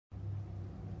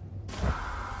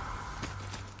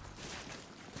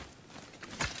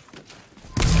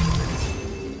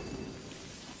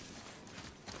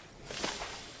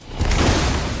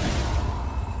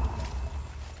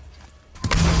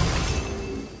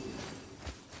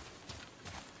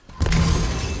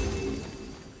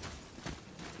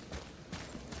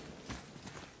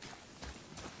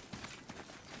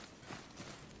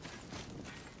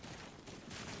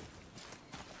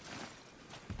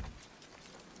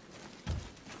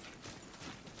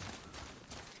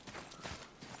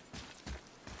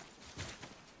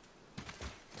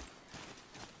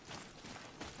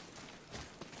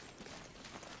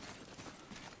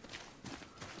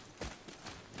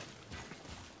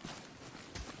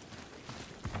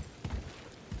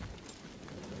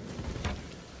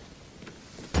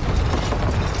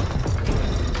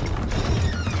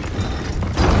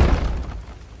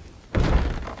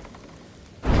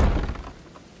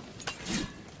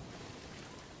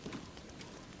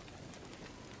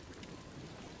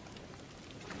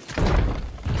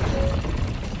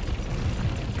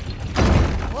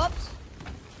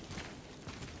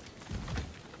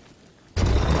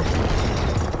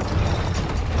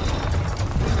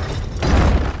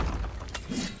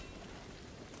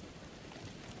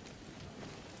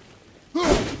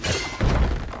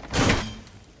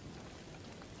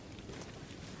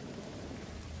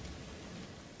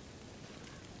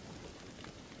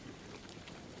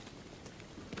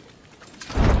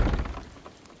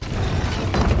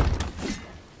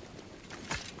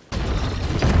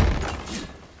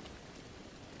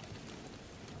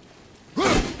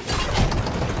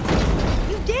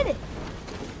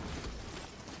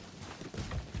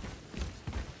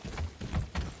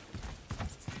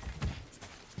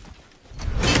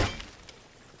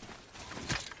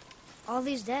All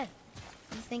these dead.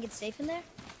 You think it's safe in there?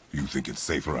 You think it's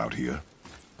safer out here?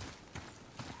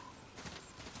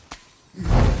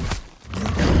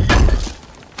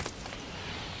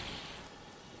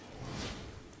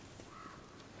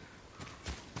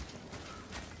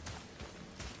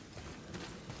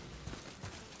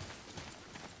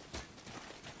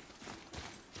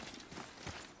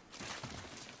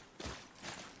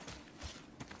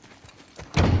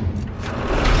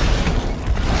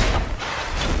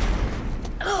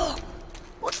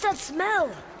 That smell!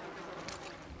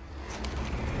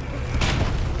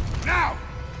 Now!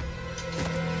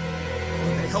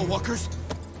 Are they Hellwalkers?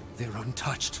 They're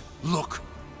untouched. Look!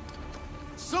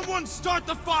 Someone start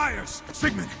the fires!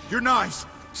 Sigmund, your knives!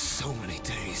 So many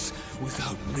days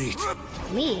without meat.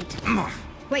 Meat?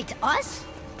 Wait, us?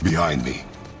 Behind me.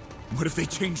 What if they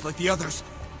change like the others?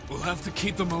 We'll have to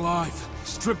keep them alive.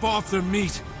 Strip off their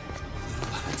meat. A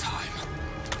little at a time.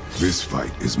 This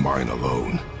fight is mine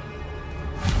alone.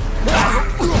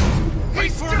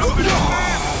 Wait for an open fire!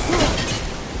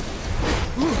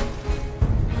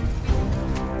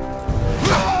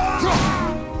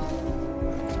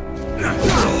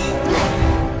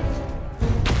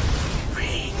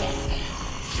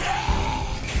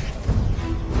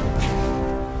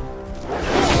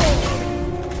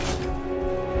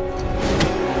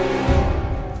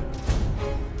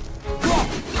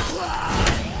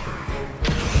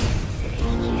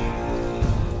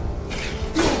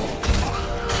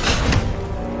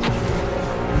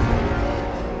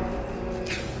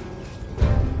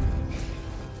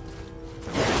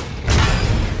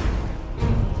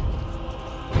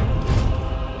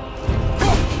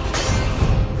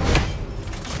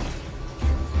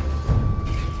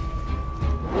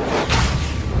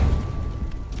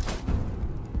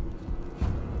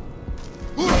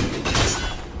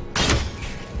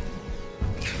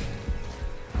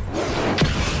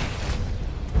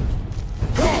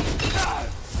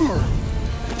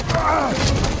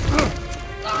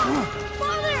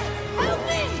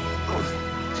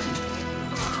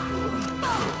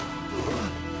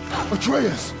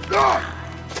 Atreus!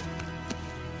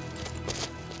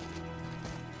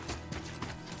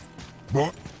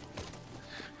 What?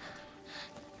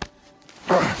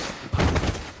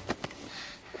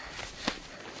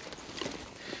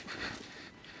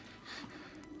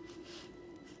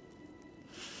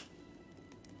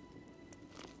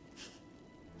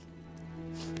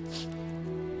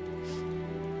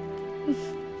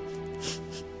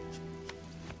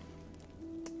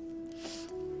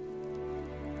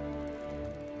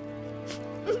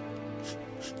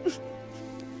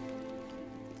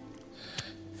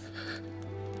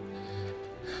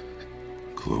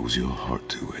 Close your heart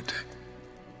to it.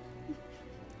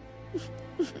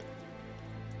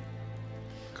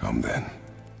 Come then.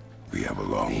 We have a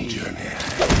long journey.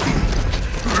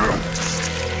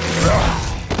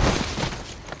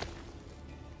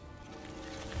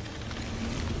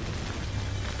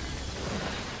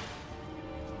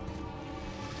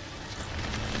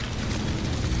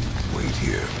 Wait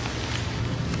here.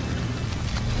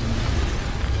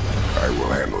 I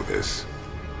will handle this.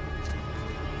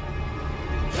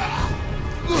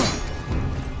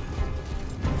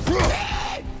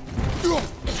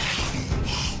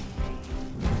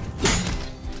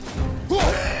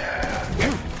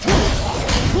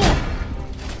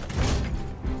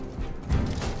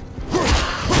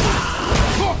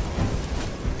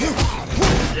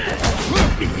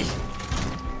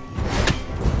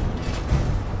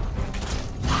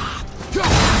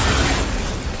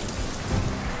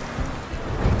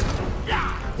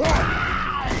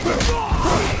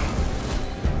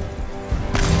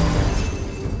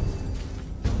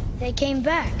 They came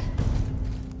back.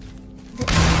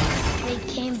 They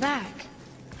came back.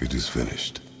 It is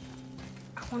finished.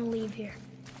 I want to leave here.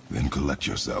 Then collect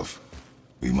yourself.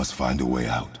 We must find a way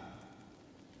out.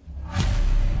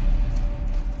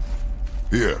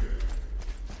 Here.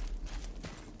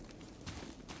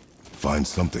 Find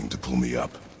something to pull me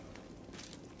up.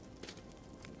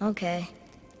 Okay.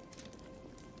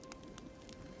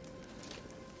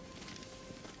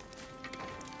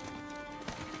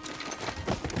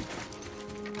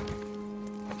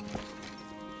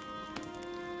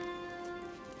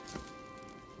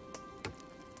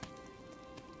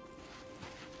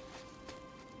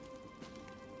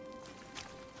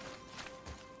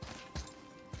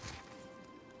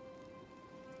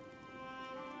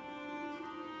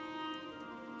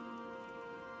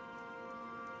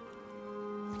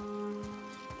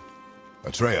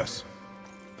 Atreus.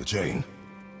 The chain.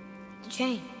 The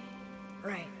chain.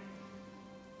 Right.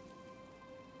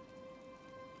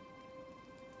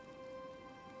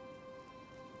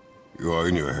 You're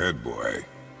in your head, boy.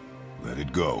 Let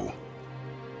it go.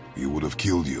 He would have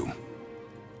killed you.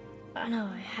 I know,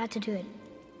 I had to do it.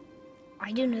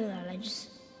 I do know that,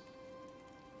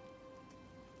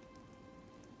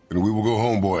 And we will go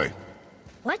home, boy.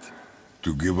 What?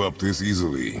 To give up this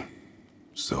easily.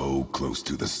 So close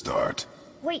to the start.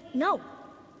 Wait, no.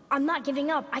 I'm not giving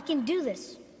up. I can do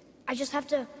this. I just have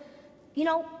to, you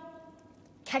know,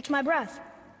 catch my breath.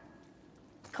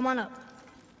 Come on up.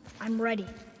 I'm ready.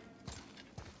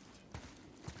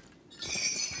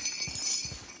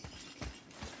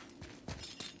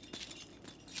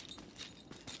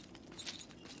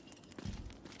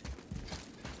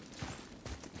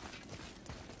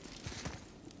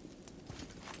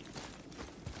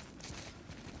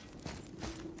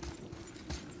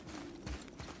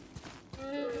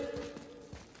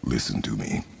 Listen to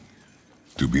me.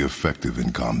 To be effective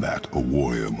in combat, a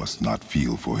warrior must not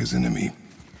feel for his enemy.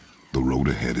 The road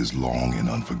ahead is long and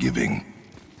unforgiving.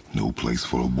 No place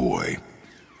for a boy.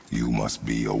 You must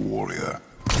be a warrior.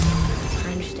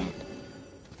 I understand.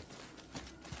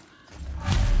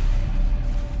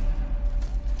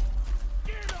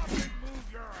 Get up and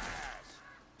move your ass!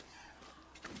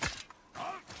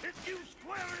 I'll hit you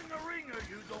square in the ringer,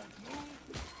 you don't move!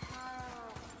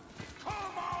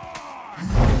 Come on!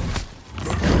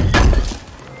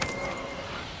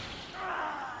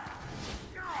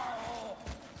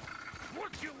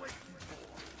 What you waiting for?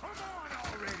 Come on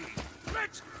already!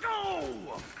 Let's go!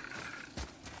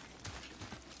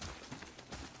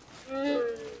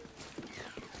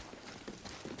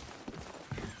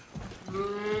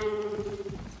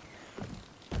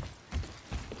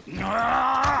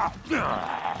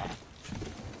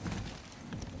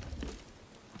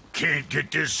 Can't get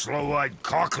this slow-eyed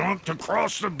cocklump to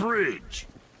cross the bridge.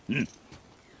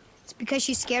 It's because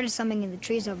she's scared of something in the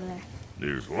trees over there.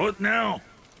 There's what now?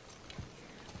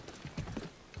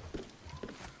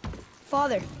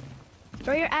 Father,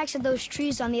 throw your axe at those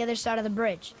trees on the other side of the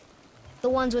bridge. The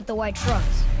ones with the white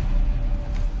trunks.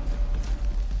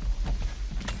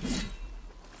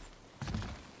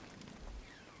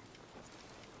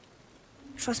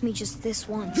 Trust me just this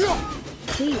once.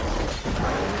 Please.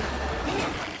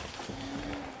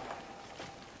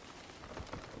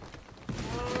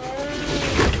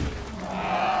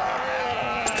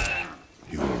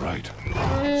 You were right.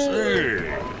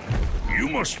 Say, you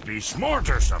must be smart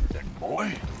or something,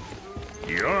 boy.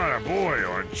 You are a boy,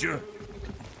 aren't you?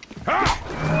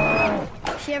 Ha!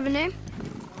 Does she have a name?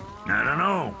 I don't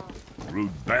know.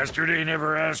 Rude bastard ain't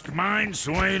ever asked mine,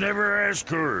 so ain't ever asked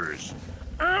hers.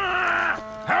 Ah!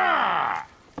 Ha!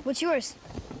 What's yours?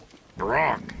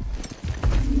 Brock.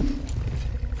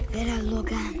 Vera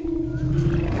Logan.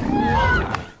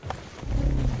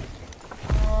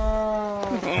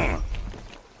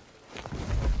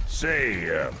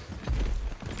 Say,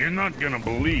 you're not gonna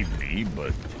believe me,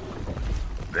 but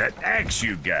that axe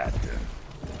you got,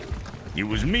 it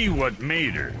was me what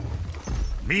made her.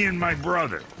 Me and my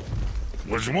brother.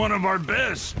 Was one of our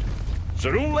best.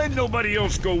 So don't let nobody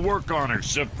else go work on her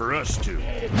except for us two.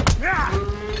 Ah!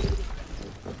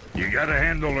 You gotta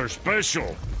handle her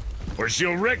special, or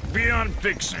she'll wreck beyond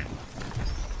fixing.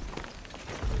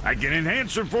 I can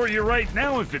enhance her for you right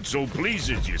now if it so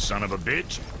pleases you, son of a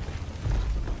bitch.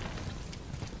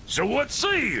 So what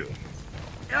say you?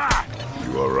 Ah!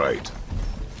 You are right.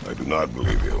 I do not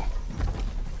believe you.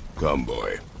 Come,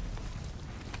 boy.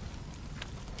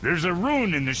 There's a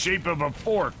rune in the shape of a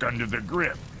fork under the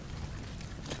grip.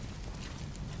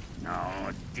 No,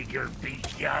 digger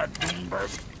beach, ya Doomberg.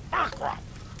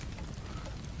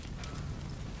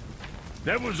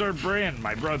 That was our brand,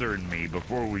 my brother and me,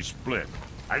 before we split.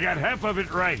 I got half of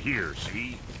it right here,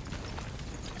 see?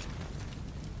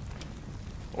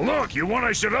 Look, you want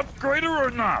I should upgrade her or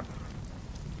not?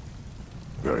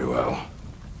 Very well.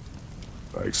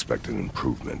 I expect an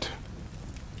improvement.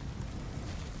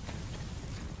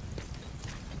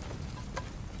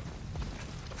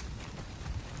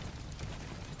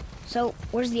 So,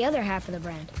 where's the other half of the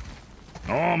brand?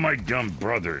 All my dumb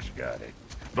brothers got it.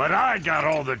 But I got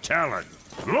all the talent.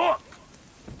 Look!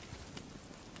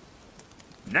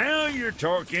 Now you're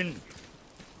talking.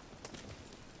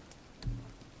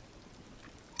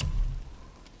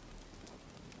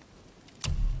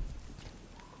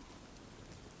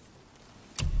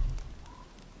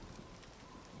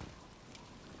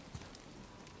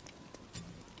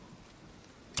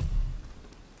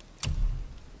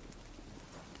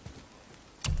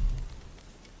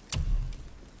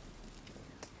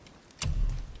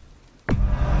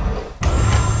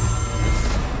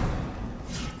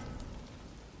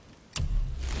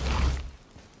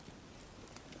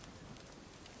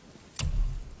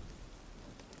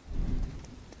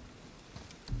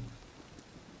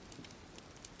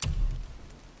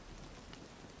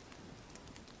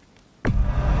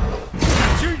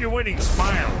 figure winning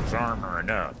smiles armor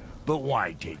enough, but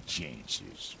why take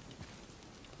chances?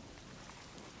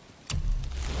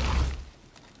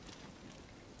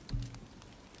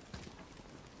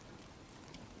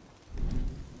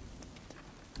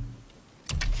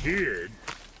 Kid?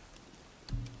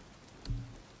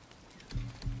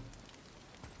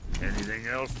 Anything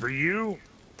else for you?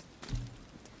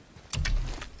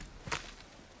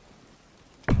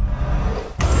 Need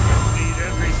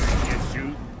everything you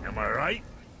shoot, am I right?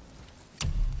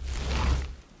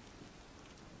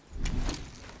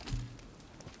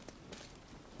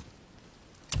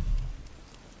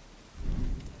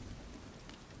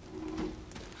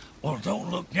 Well, don't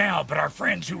look now, but our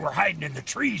friends who were hiding in the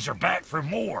trees are back for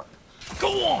more.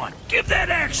 Go on, give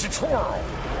that axe a twirl.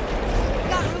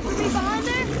 Got room for me behind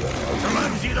there? So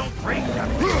long as you don't break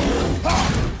nothing.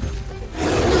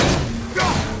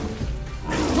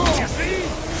 You see?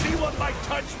 See what my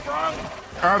touch sprung?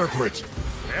 Adequate.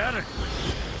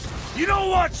 Adequate. You know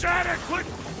what's adequate?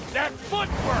 That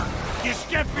footwork. You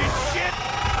step in shit.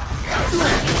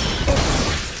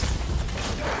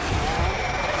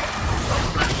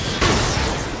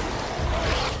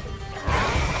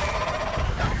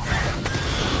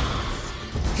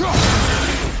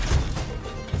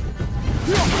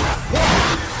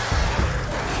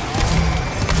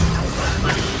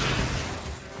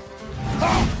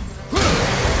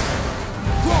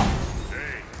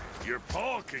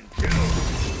 Can kill.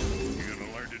 You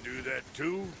gonna learn to do that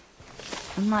too?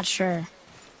 I'm not sure.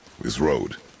 This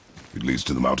road, it leads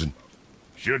to the mountain?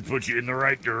 Should put you in the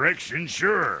right direction,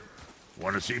 sure.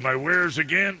 Want to see my wares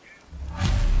again?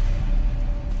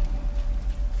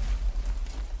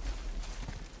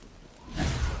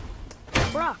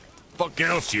 Brock, Fuck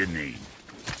else you need?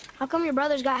 how come your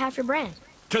brother's got half your brand?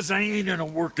 'Cause I ain't in a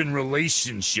working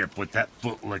relationship with that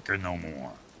footlicker no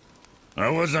more. I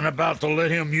wasn't about to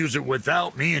let him use it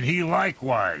without me, and he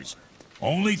likewise.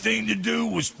 Only thing to do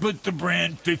was split the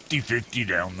brand 50-50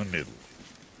 down the middle.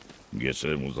 Guess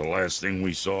that was the last thing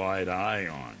we saw eye to eye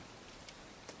on.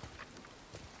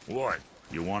 What?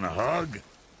 You want a hug?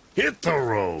 Hit the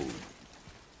road!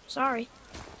 Sorry.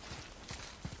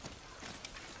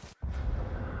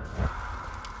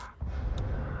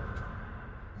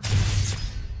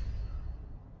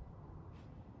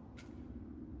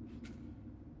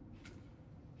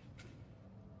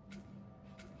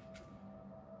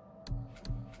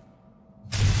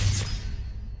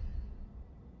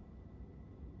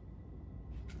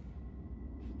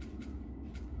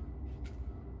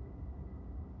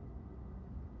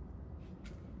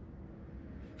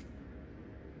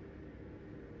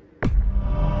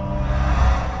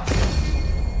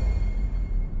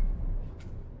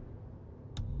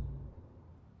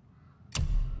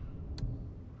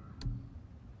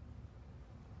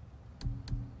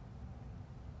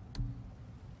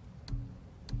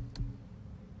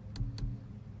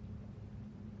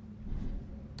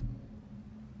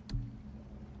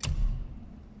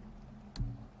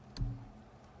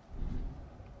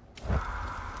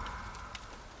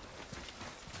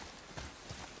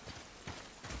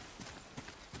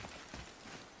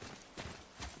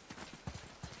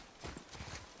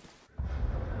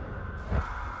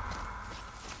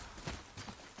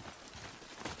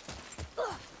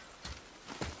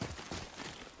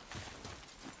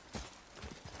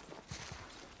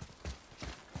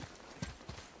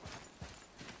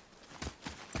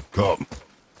 Come.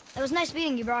 It was nice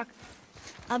meeting you, Brock.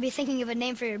 I'll be thinking of a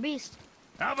name for your beast.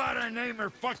 How about I name her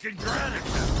fucking Gratitude?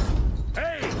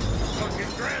 Hey,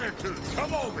 fucking Gratitude,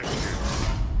 come over here.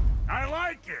 I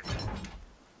like it.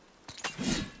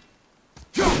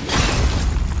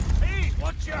 Hey,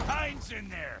 what's your hinds in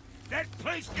there? That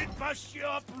place can bust you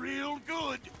up real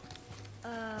good.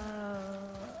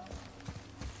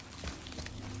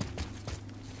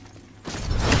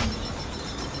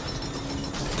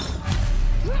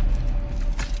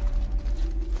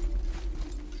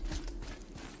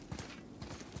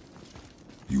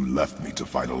 You left me to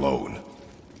fight alone.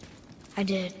 I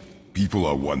did. People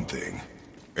are one thing.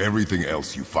 Everything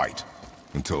else you fight.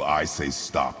 Until I say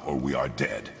stop or we are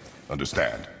dead.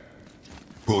 Understand?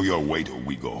 Pull your weight or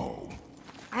we go home.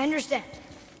 I understand.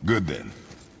 Good then.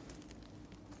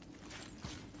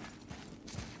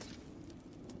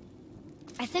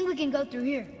 I think we can go through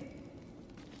here.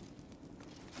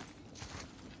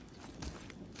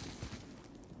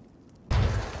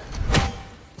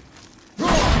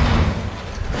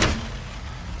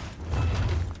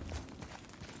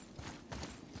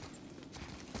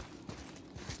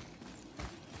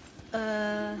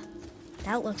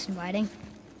 That looks inviting.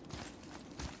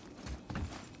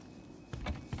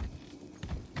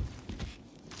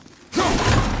 Whoa.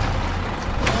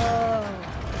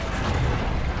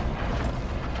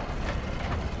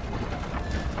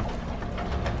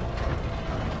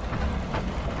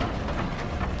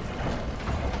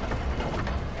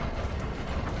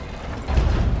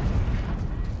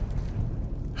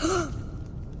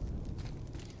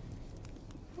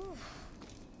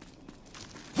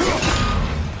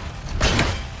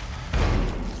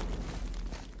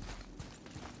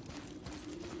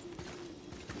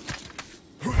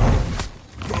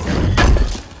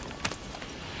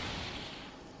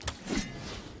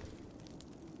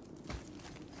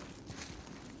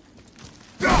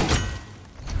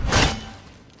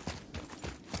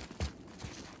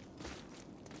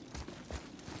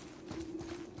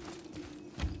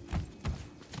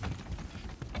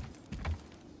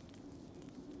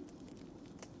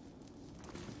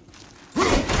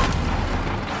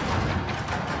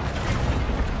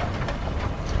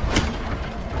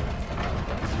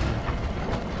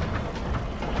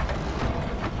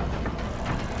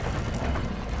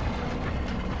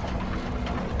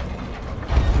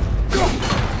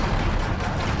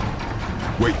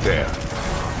 Wait there.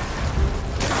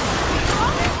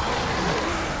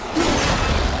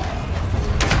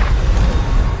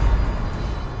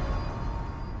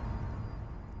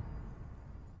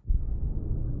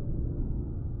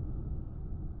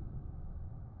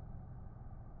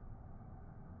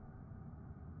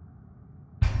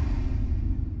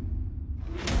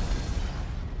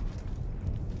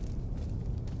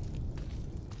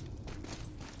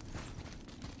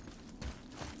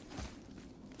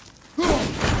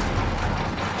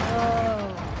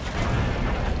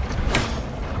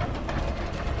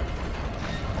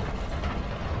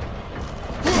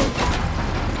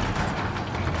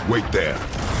 Wait there.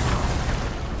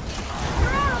 There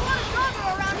are a lot of cargo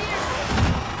around here.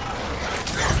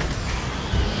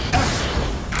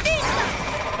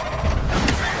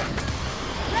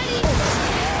 Ready?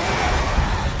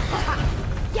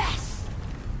 Yes!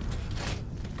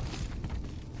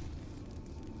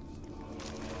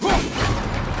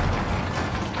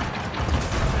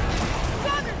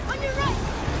 Driver, on your right!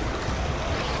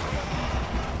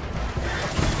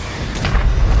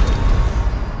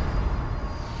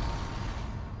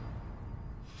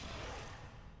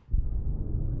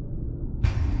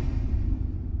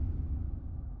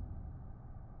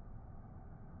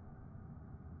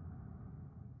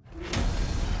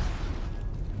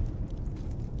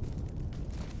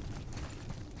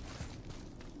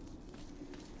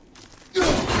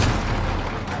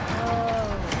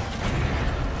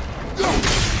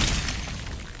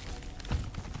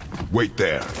 Wait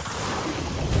there.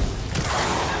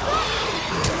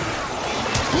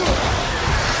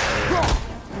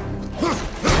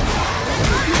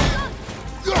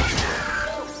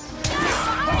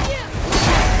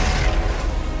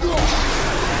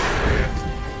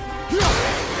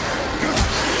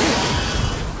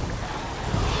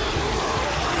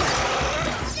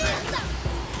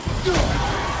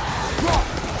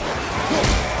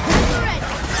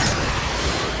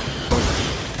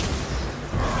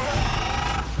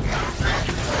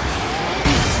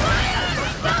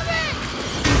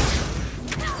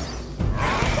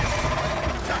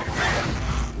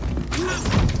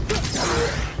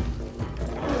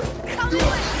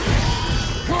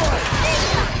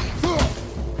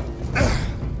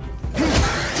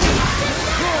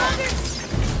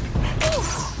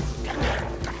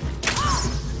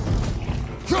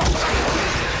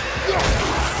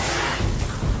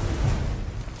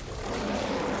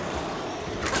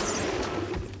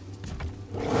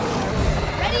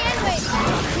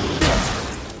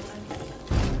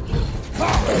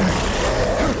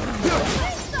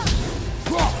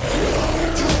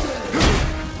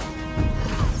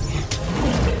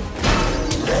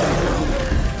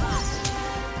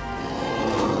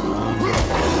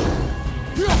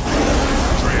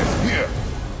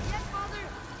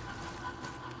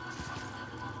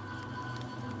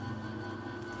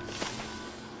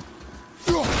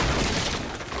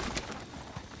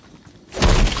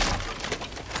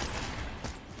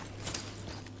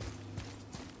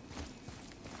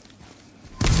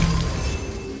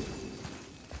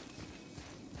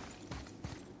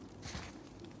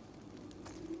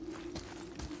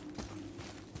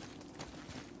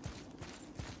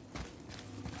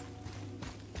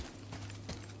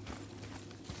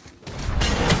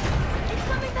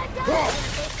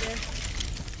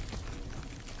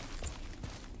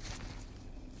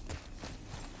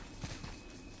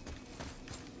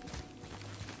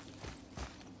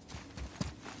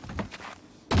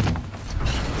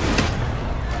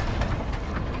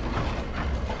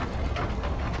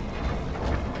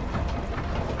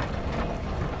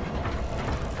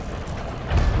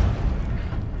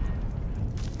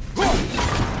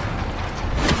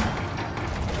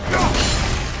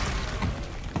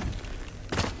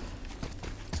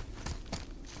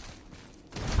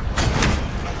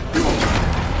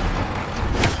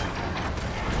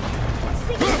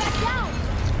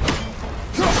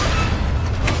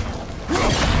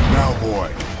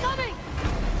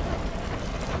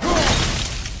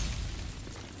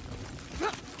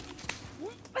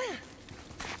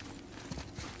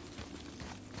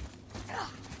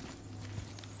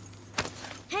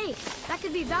 Hey, that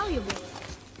could be valuable.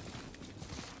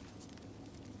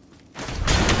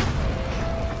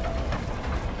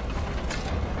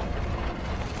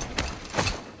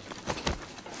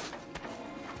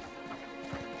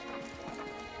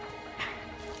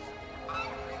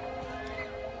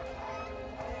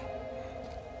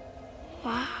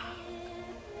 Wow.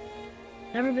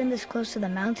 Never been this close to the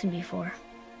mountain before.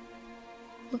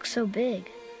 Looks so big.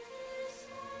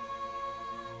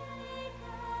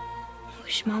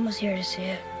 Wish Mom was here to see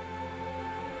it.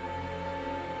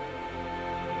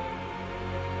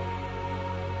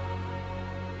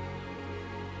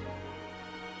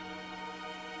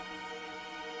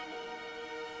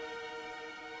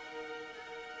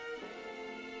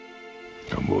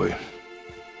 Come, boy.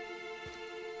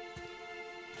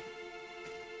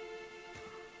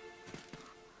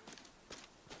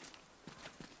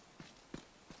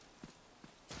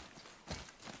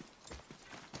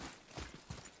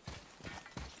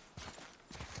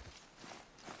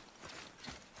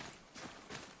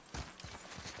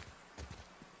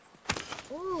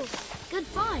 Ooh, good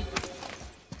find.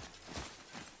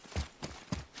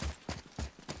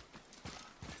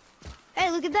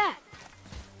 Hey, look at that.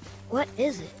 What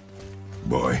is it?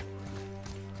 Boy.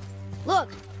 Look,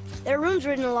 there are runes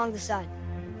written along the side.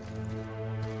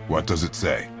 What does it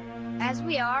say? As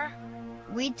we are,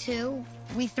 we two,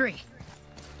 we three.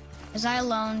 As I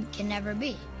alone can never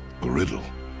be. A riddle.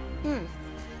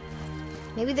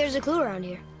 Maybe there's a clue around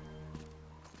here.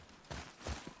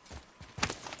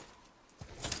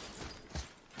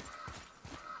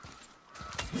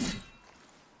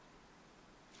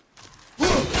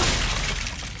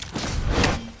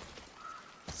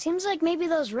 Seems like maybe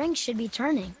those rings should be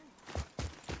turning.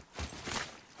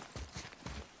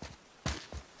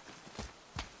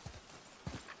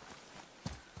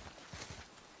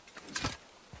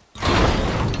 The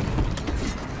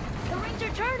rings are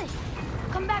turning.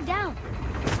 Come back down.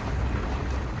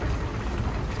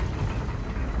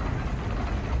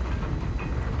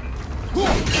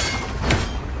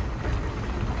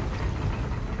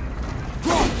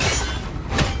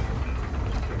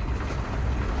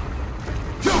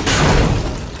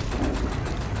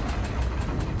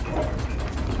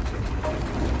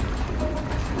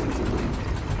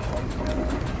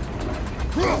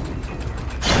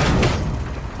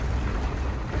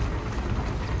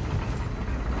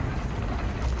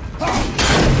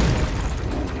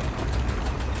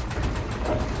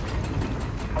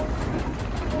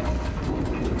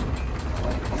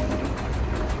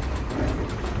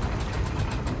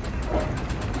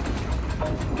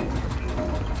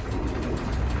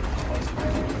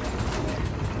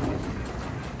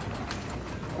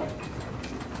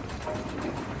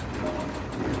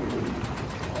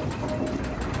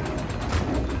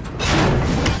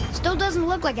 Still doesn't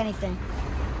look like anything.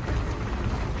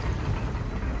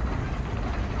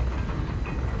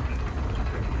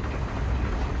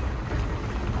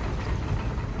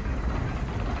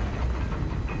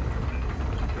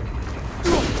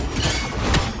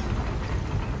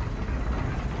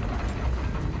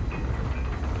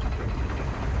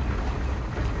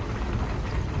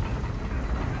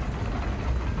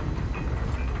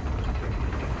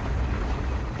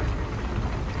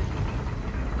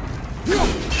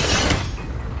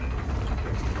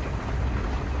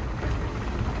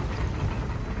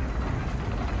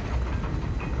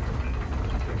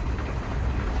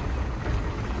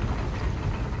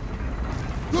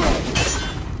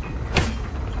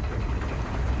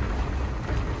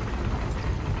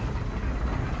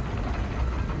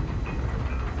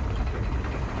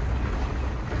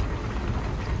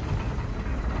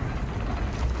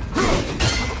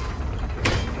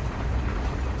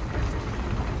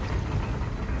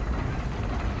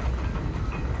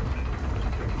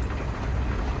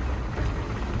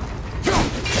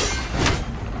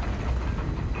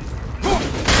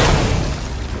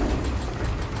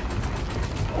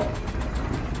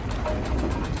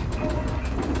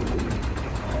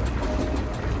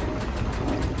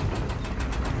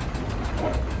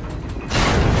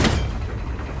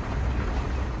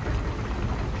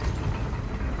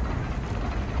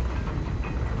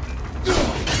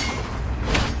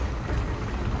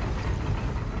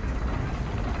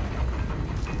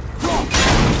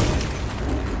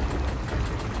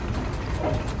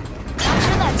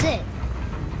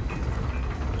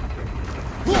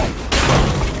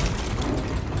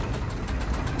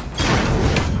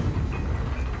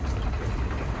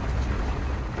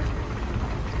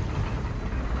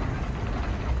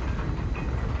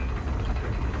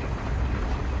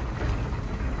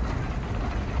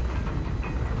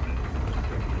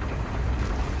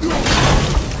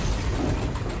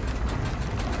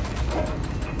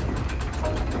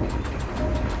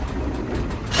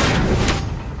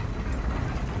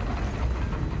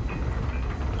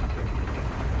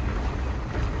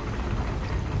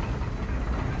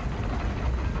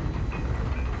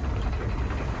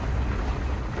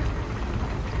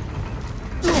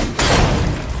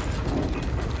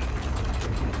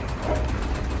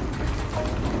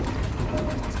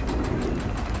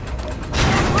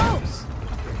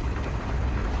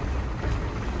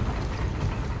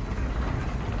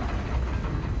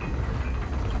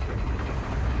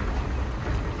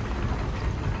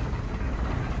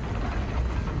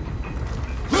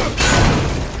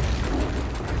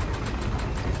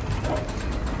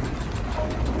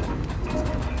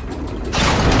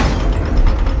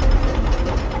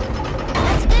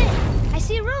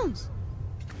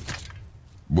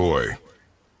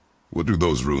 do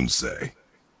those runes say?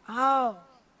 Oh,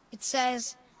 it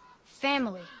says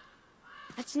family.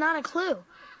 That's not a clue.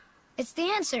 It's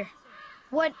the answer.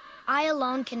 What I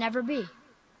alone can never be.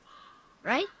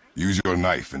 Right? Use your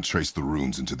knife and trace the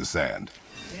runes into the sand.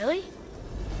 Really?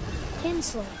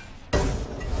 Kinslow.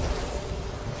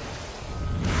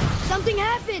 Something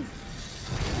happened!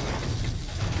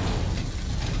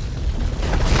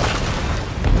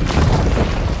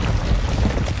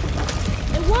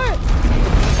 It worked!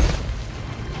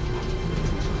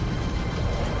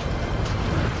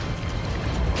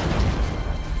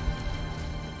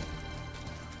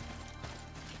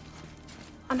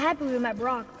 I'm happy we met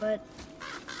Brock, but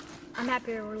I'm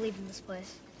happier we're leaving this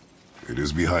place. It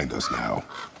is behind us now.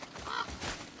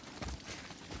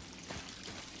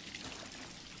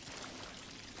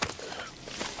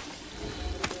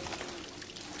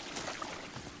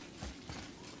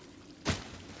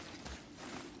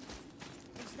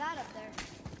 What's that up there?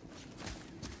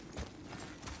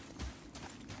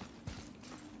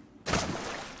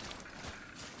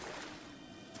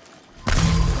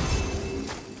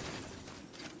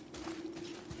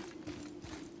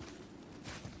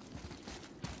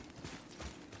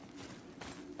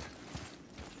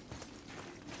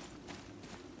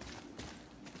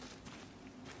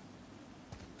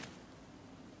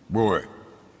 Boy,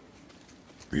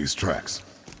 these tracks.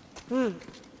 A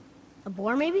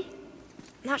boar, maybe?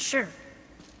 Not sure,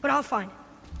 but I'll find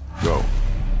it. Go.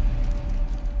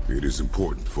 It is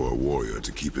important for a warrior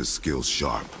to keep his skills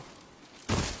sharp.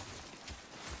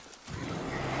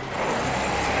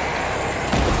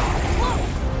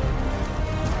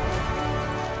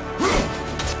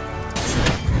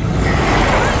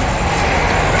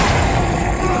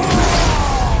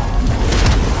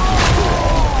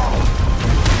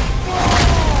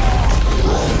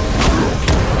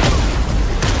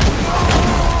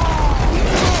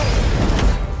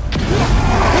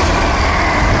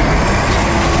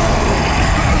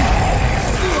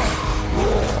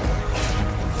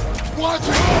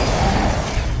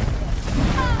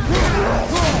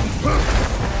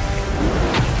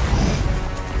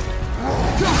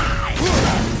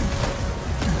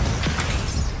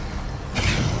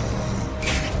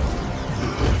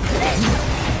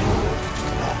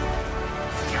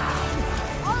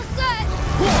 All set!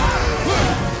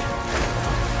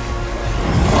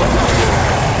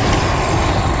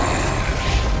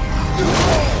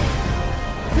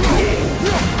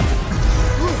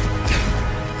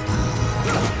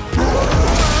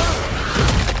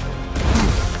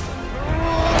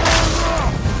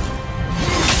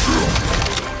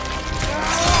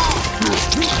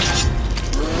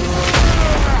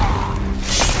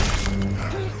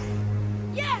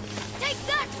 Yes! Take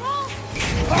that, troll!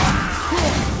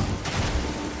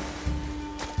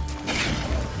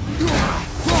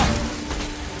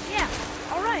 Yeah,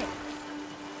 all right.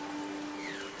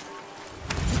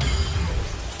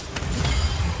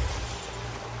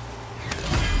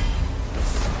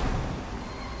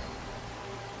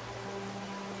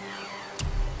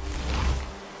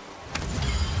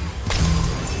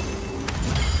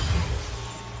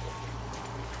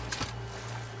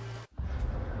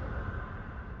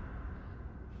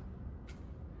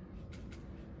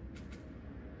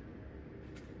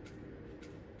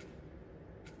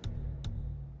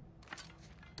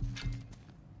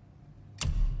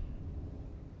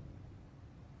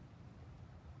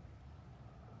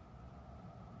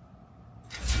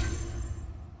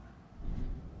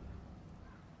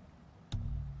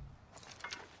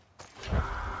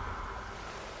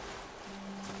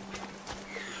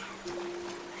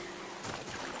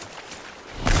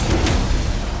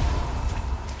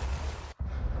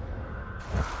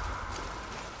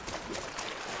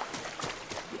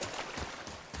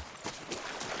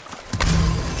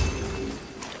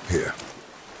 Here.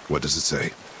 What does it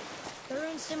say? The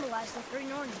runes symbolize the three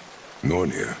Nornir,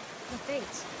 Nornir. the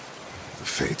Fates. The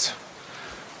Fates.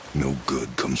 No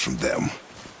good comes from them.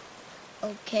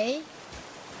 Okay.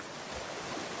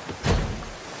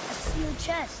 A sealed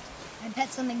chest. I bet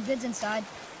something good's inside.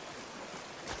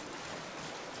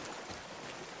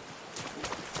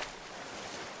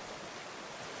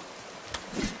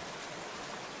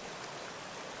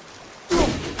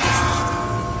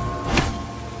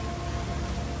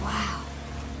 Wow.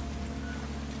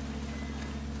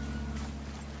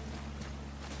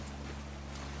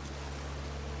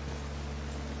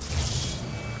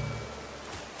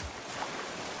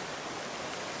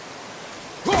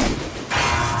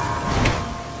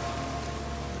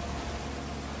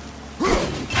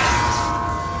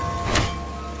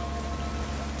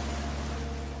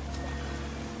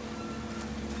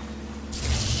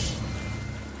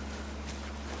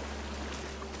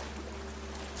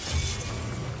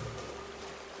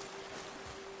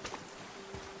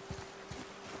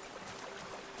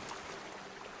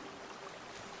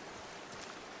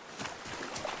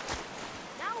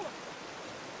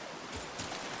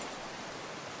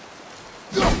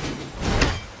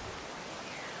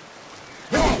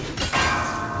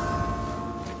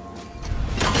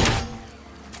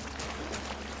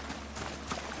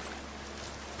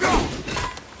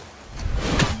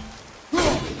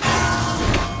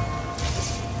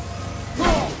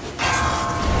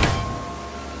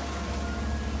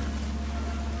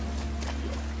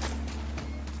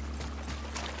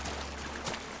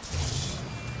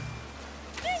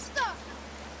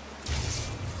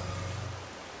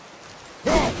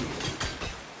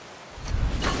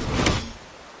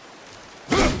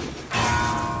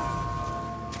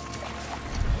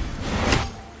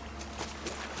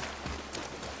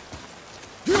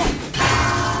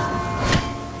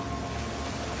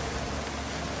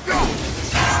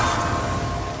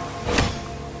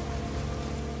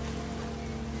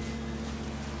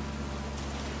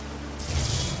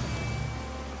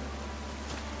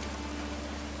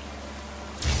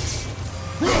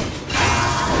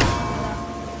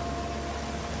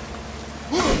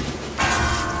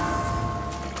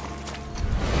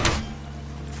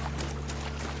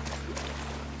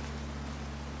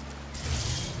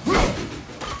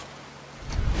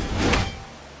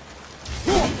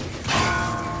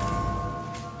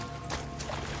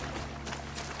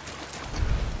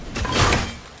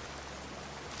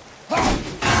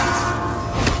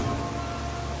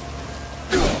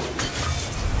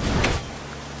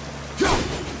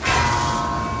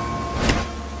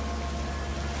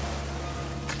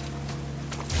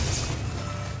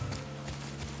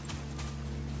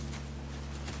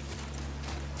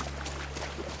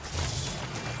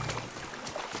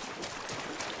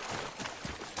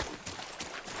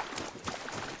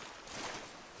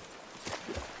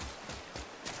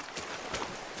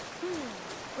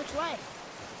 That's right.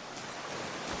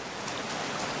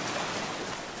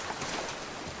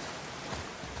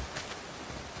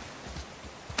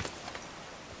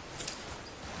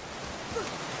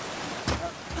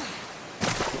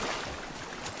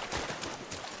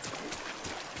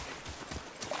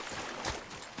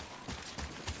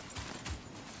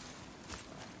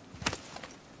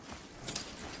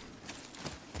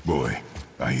 Boy,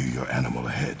 I hear your animal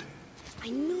ahead. I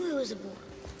knew it was a boar.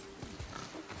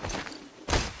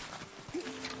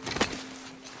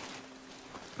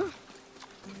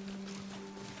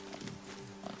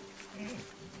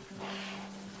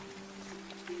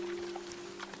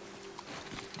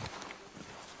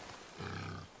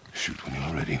 Shoot when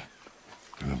you're ready.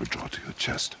 Remember, draw to your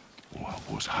chest. Wild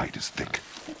boar's hide is thick.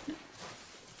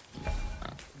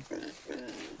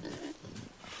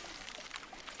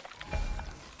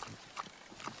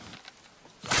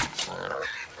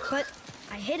 But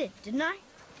I hit it, didn't I?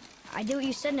 I did what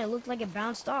you said and it looked like it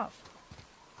bounced off.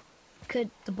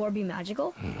 Could the boar be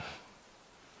magical?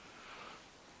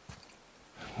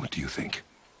 What do you think?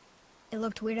 It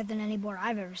looked weirder than any boar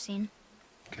I've ever seen.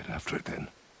 Get after it then.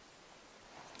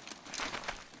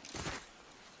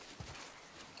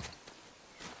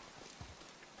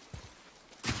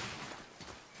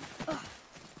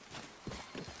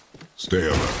 Stay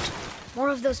alert. More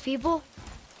of those people?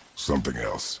 Something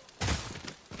else.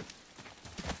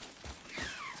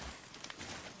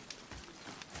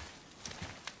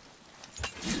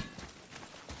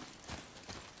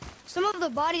 Some of the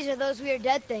bodies are those weird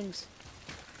dead things.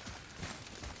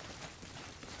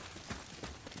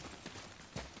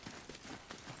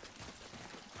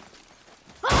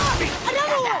 Ah!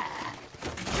 Another one!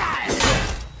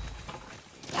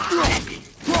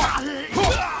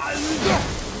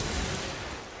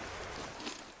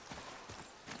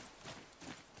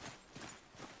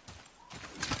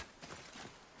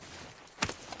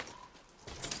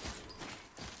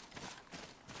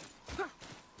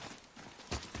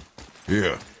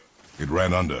 Here. It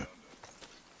ran under.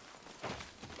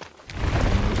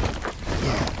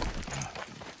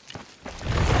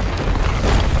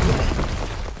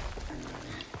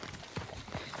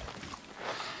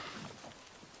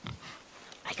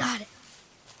 I got it.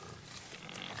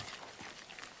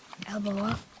 Elbow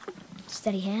up,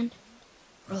 steady hand,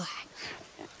 relax.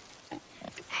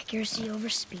 Accuracy over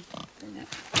speed.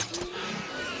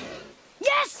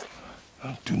 Yes!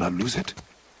 Do not lose it.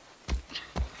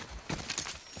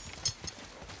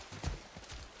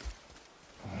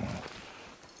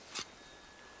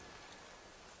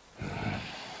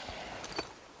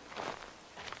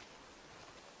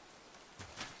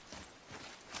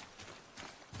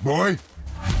 Boy?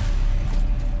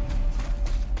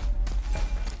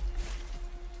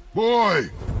 Boy!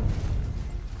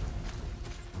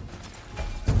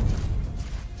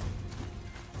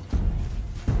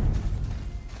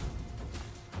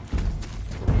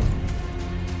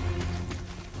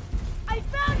 I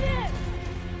found it!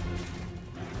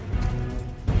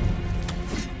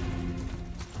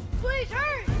 Please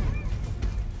hurry!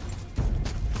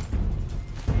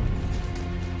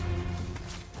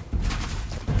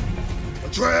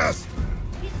 Atreus!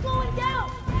 He's slowing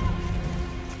down!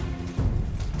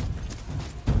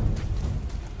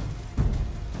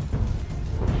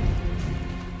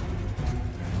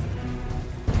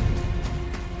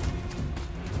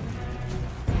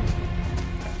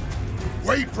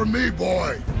 Wait for me,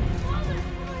 boy! Father,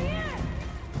 over here!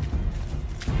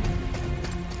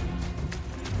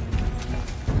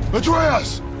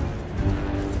 Atreus!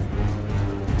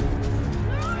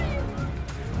 Where are you?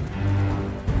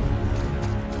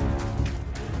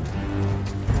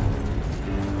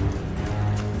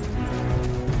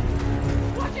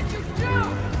 What did you do?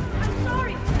 I'm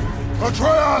sorry!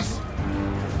 Atreus!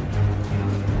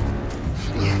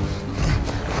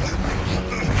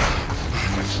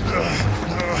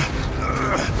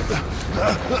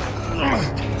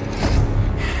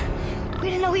 We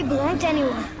didn't know he belonged to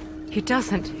anyone. He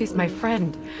doesn't. He's my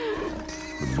friend.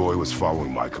 The boy was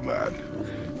following my command.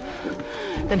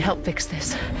 Then help fix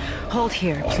this. Hold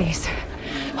here, please.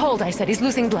 Hold, I said. He's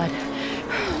losing blood.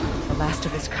 The last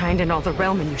of his kind in all the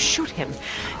realm, and you shoot him.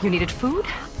 You needed food?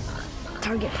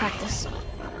 Target practice.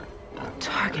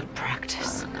 Target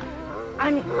practice.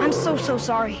 I'm so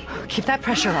sorry. Keep that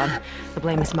pressure on. The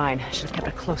blame is mine. I should have kept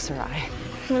a closer eye.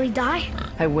 Will he die?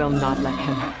 I will not let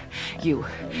him. You,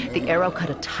 the arrow cut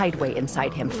a tideway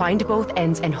inside him. Find both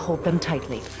ends and hold them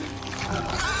tightly.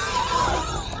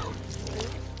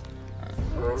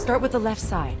 Start with the left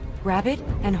side. Grab it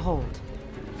and hold.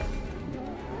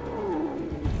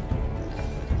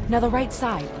 Now the right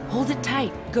side. Hold it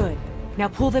tight. Good. Now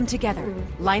pull them together.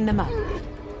 Line them up.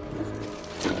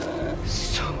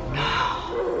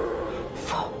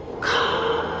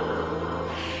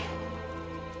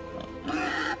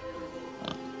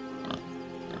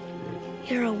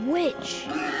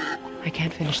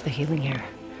 can't finish the healing here.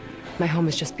 My home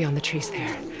is just beyond the trees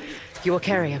there. You will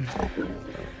carry him.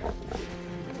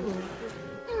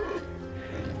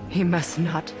 He must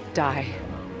not die.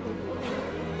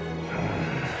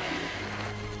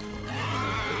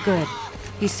 Good.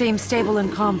 He seems stable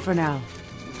and calm for now.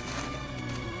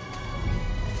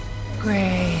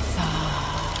 Graytha.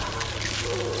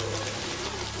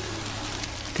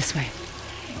 This way.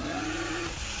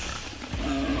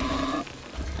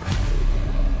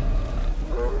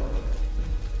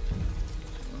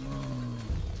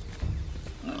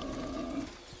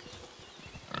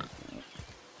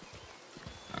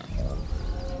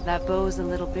 That bow's a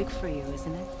little big for you,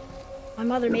 isn't it? My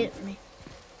mother made it for me.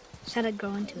 Said I'd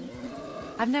grow into it.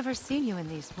 I've never seen you in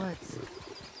these woods.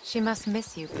 She must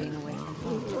miss you being away from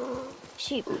home.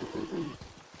 She's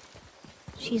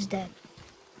dead.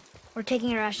 We're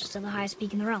taking her ashes to the highest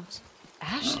peak in the realms.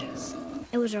 Ashes?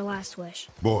 It was her last wish.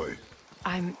 Boy,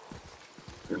 I'm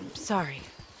sorry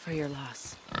for your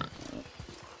loss.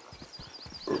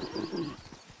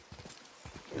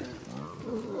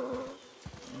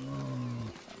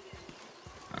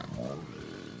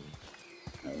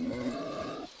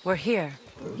 We're here.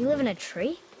 You live in a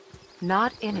tree?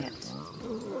 Not in it.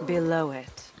 Below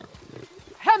it.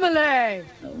 Hemele!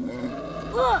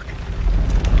 Look!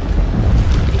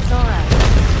 It's all right.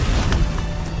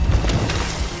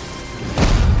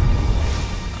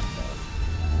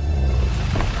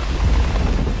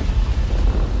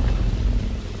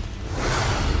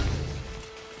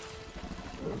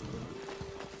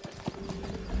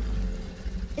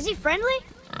 Is he friendly?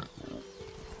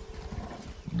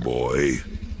 boy.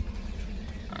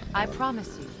 I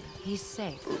promise you, he's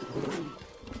safe.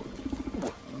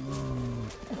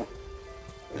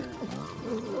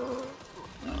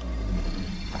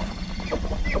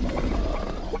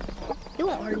 He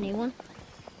won't hurt anyone.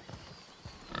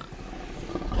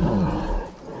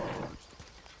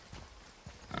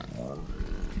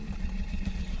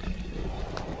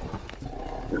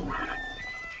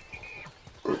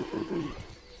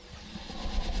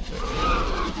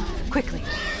 Quickly.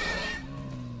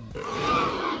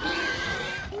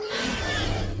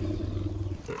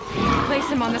 Place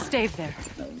him on the stave there.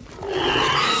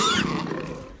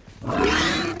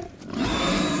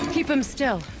 Keep him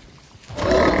still.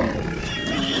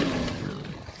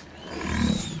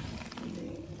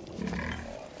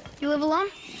 You live alone?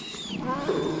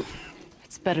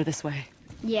 It's better this way.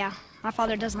 Yeah, my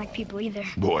father doesn't like people either.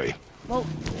 Boy, Well,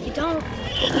 you don't.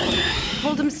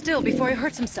 Hold him still before he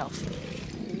hurts himself.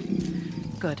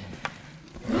 Good.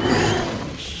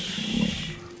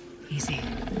 Easy.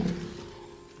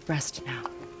 Rest now.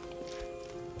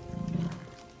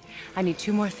 I need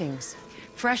 2 more things.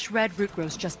 Fresh red root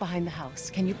grows just behind the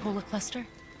house. Can you pull a cluster?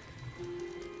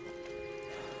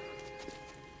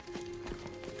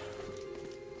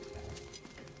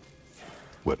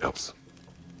 what else?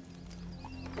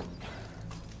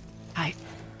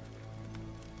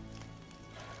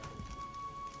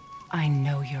 I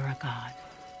know you're a god.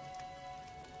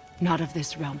 Not of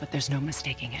this realm, but there's no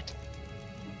mistaking it.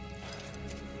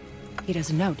 He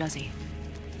doesn't know, does he?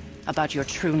 About your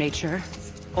true nature?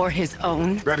 Or his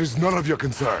own? That is none of your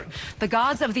concern. The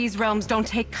gods of these realms don't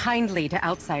take kindly to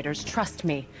outsiders, trust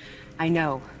me. I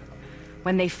know.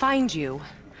 When they find you,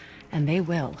 and they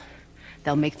will,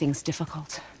 they'll make things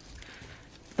difficult.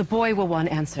 The boy will want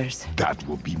answers. That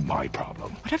will be my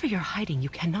problem. Whatever you're hiding, you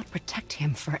cannot protect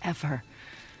him forever.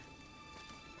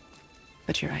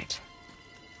 But you're right.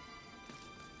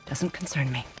 Doesn't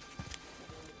concern me.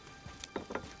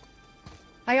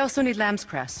 I also need lamb's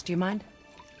cress. Do you mind?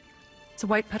 It's a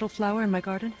white petal flower in my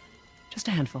garden. Just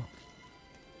a handful.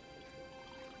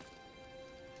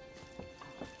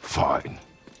 Fine.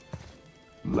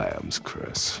 Lamb's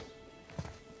cress.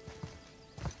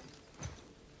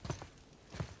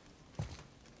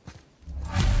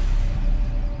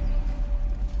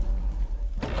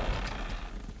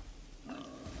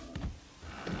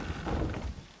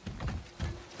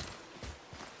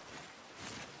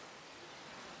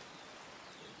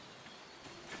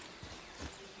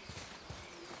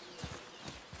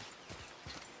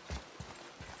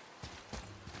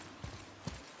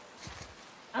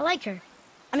 I like her.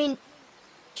 I mean,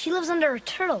 she lives under a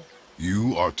turtle.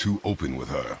 You are too open with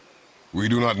her. We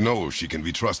do not know if she can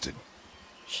be trusted.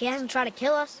 She hasn't tried to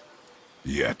kill us.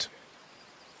 Yet.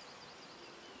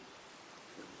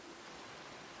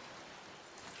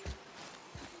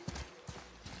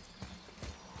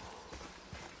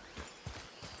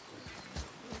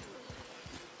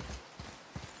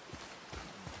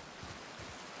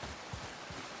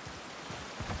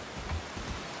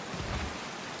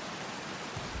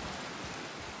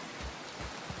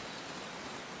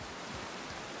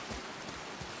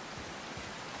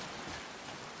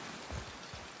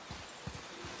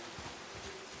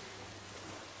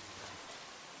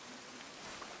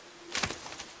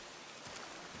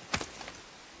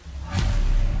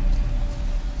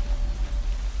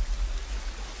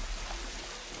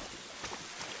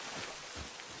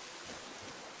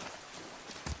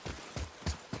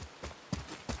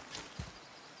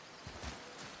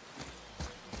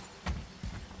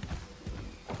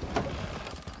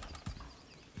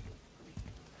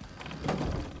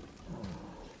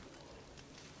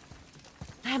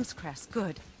 Lamb's cress,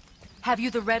 good. Have you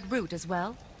the red root as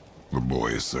well? The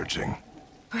boy is searching.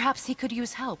 Perhaps he could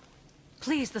use help.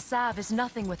 Please, the salve is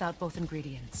nothing without both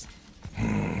ingredients.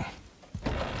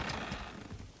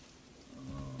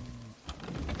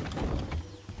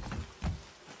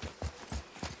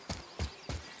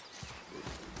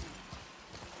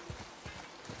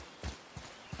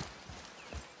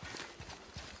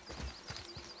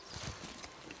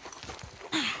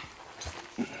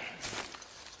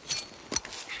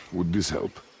 Would this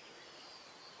help?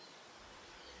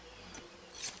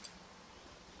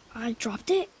 I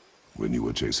dropped it? When you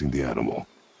were chasing the animal.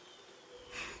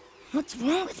 What's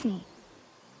wrong with me?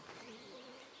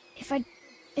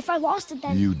 If I lost it,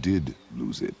 then... You did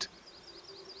lose it.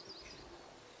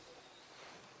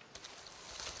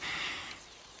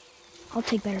 I'll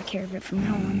take better care of it from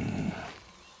now on.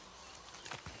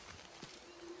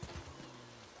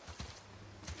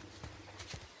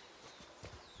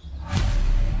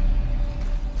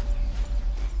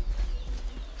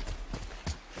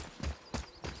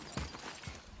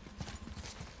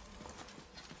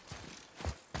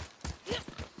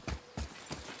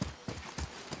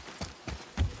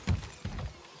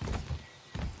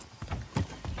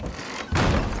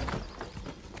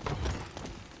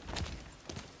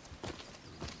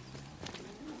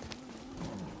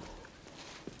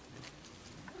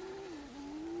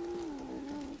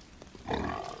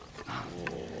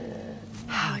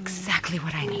 Exactly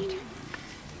what I need.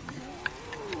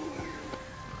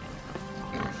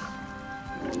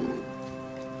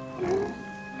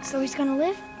 So he's gonna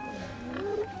live?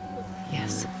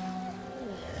 Yes.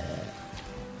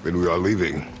 Then we are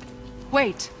leaving.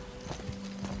 Wait.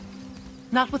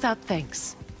 Not without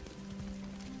thanks.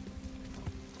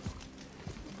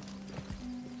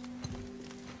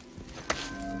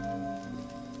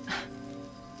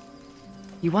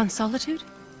 You want solitude?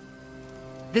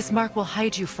 This mark will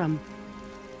hide you from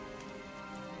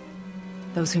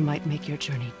those who might make your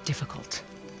journey difficult.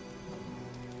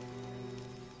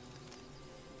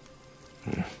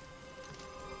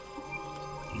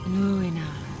 Luina.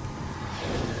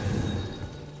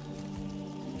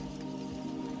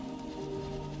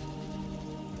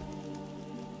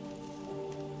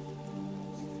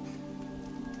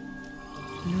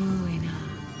 Luina.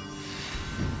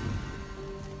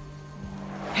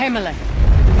 Himalay.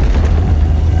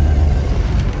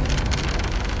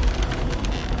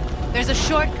 There's a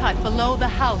shortcut below the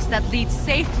house that leads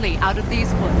safely out of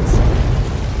these woods.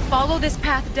 Follow this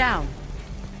path down,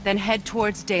 then head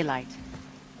towards daylight.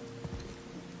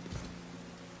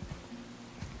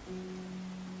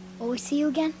 Will we see you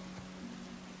again?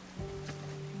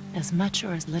 As much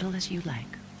or as little as you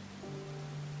like.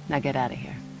 Now get out of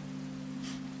here.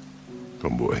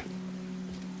 Come, boy.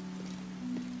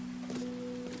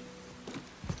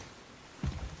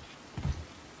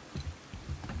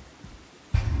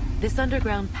 This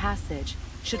underground passage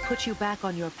should put you back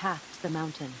on your path to the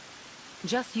mountain.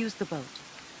 Just use the boat.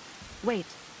 Wait,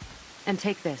 and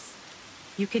take this.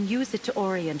 You can use it to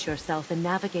orient yourself and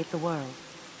navigate the world.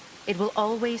 It will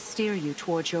always steer you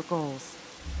towards your goals.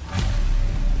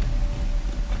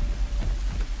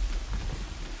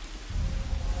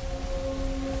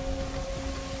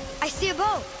 I see a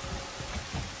boat!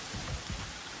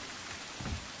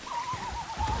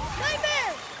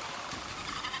 Nightmare!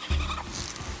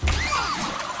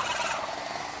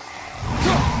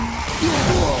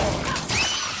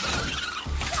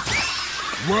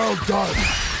 Well done!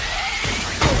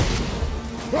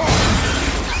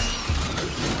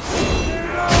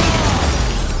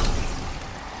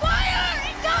 Fire!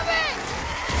 Incoming!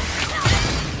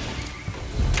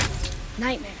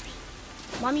 Nightmares.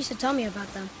 Mom used to tell me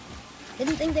about them.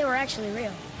 Didn't think they were actually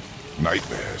real.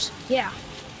 Nightmares. Yeah.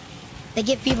 They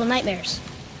give people nightmares.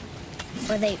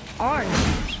 Or they are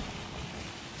nightmares.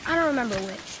 I don't remember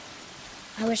which.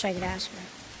 I wish I could ask her.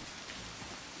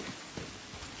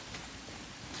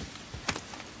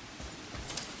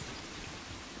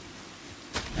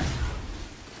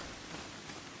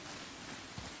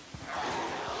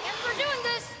 Guess we're doing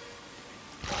this!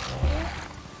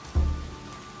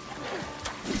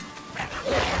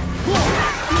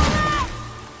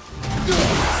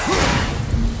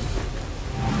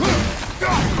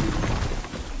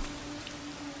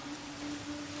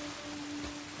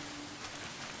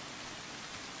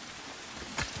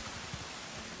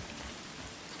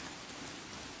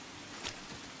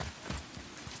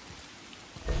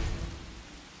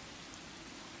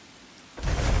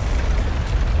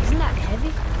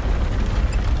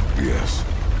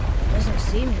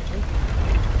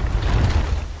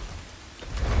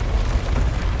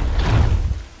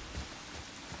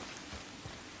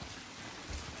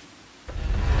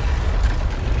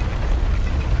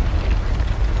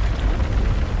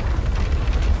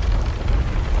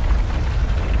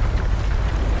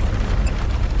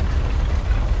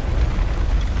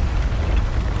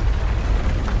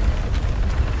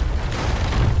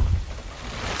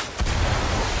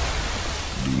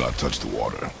 not touch the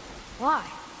water. Why?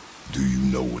 Do you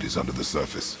know what is under the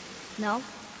surface? No.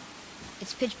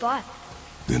 It's pitch black.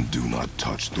 Then do not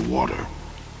touch the water.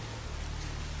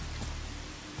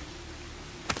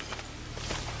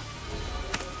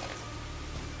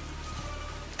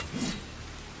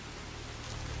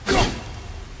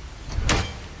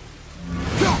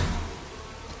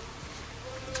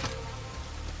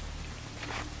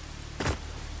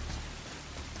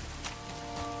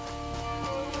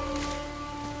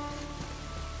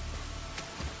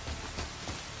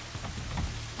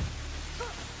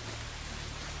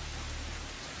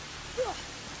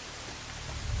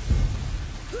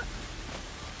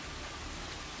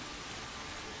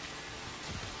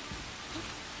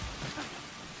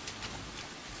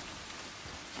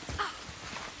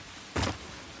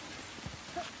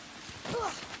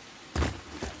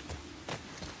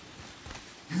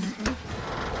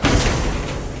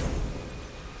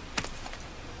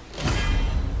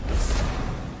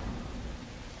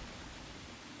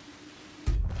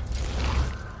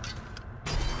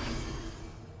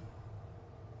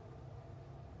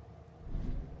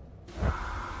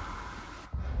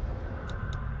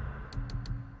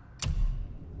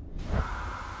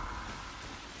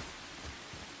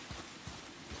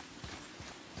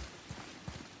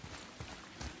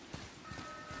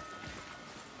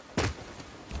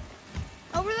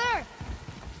 Over there!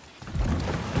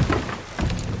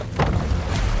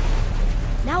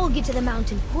 Now we'll get to the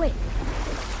mountain quick.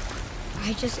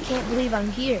 I just can't believe I'm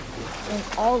here, doing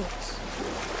all this.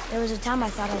 There was a time I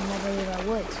thought I'd never leave our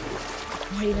woods,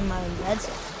 or even my own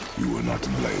bedside. You are not to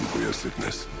blame for your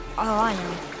sickness. Oh, I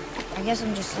know. I guess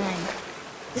I'm just saying.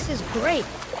 This is great.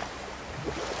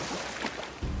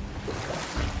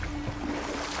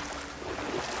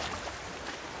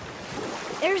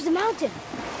 There's the mountain.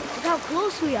 Look how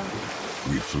close we are.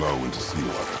 We flow into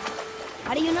seawater.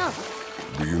 How do you know?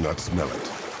 Do you not smell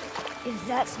it? If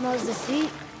that smells the sea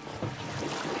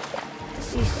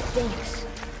stinks.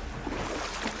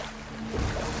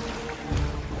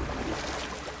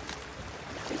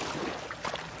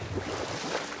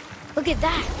 Look at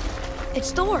that.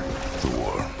 It's Thor.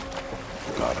 Thor,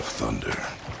 god of thunder.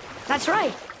 That's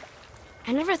right.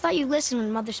 I never thought you listened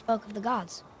when Mother spoke of the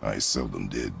gods. I seldom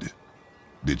did.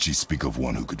 Did she speak of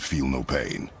one who could feel no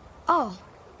pain? Oh.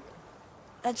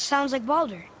 That sounds like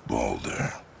Baldur.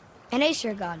 Baldur. An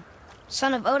Aesir god.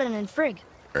 Son of Odin and Frigg.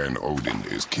 And Odin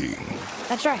is king.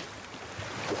 That's right.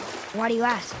 Why do you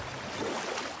ask?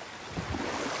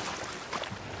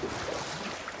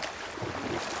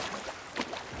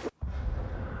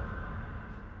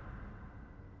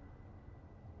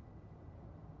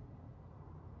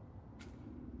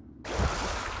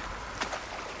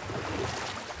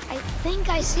 I think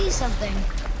I see something.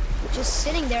 Just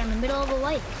sitting there in the middle of the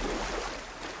lake.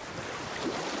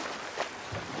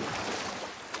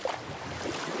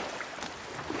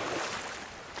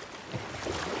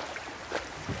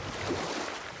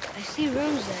 I see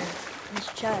runes there in this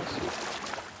chest.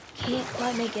 Can't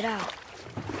quite make it out.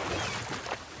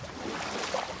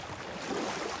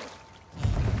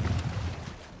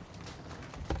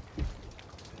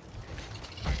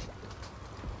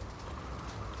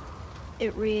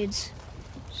 It reads,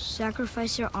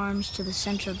 sacrifice your arms to the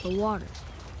center of the water.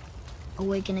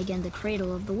 Awaken again the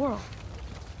cradle of the world.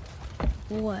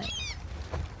 What?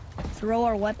 Throw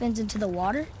our weapons into the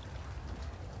water?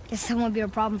 Guess that won't be a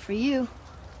problem for you.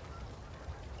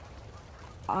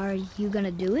 Are you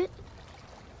gonna do it?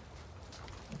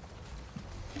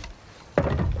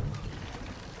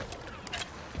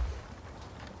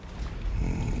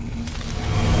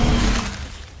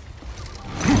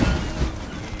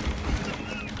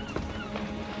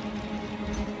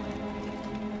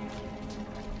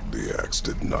 The axe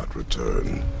did not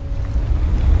return.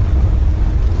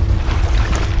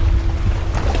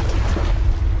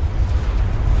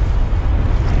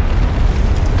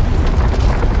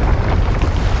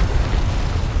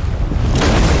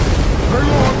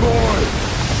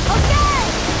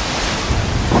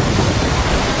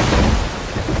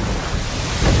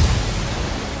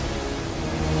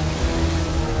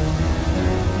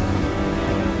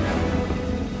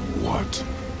 What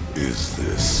is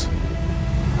this?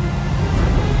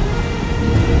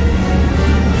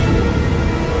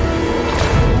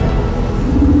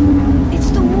 It's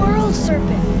the world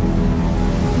serpent.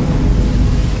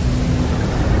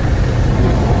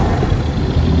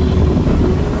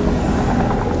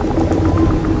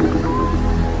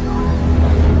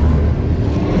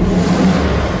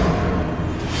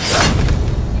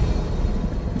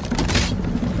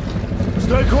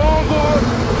 Stay calm, boy!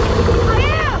 I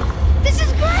am! This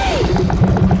is great!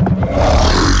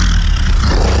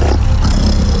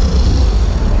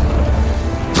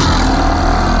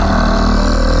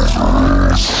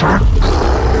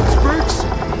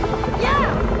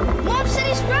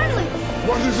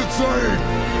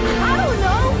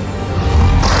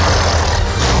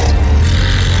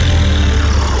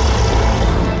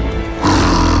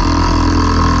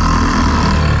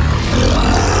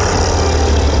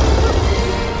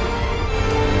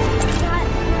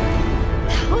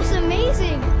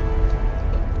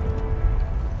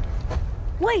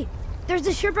 There's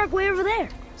a shipwreck way over there.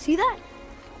 See that?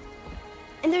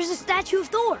 And there's a statue of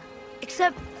Thor.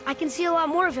 Except I can see a lot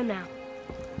more of him now.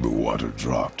 The water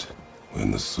dropped,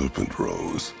 and the serpent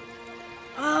rose.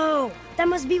 Oh, that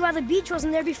must be why the beach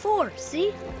wasn't there before,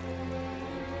 see?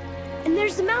 And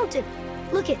there's the mountain.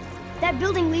 Look it, that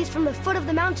building leads from the foot of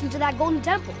the mountain to that golden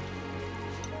temple.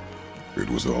 It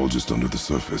was all just under the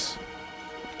surface.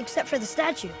 Except for the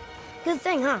statue. Good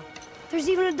thing, huh? There's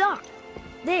even a dock.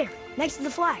 There, next to the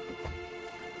flag.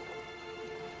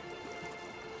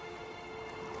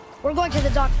 We're going to the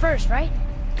dock first, right?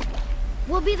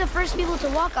 We'll be the first people to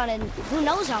walk on it in who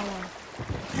knows how long.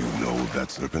 You know that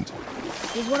serpent?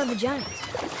 He's one of the giants.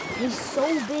 He's so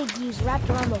big he's wrapped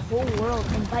around the whole world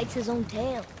and bites his own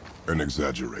tail. An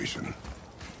exaggeration.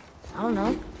 I don't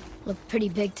know. Looked pretty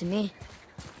big to me.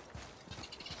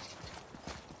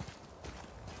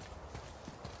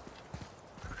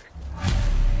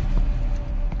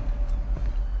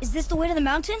 Is this the way to the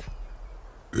mountain?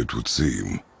 It would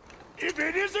seem. If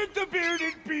it isn't the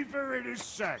bearded beaver in his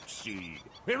sack seed,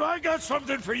 have I got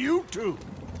something for you too?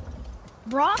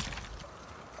 Brock?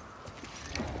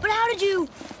 But how did you...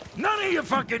 None of your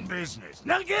fucking business.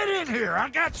 Now get in here, I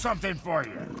got something for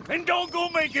you. And don't go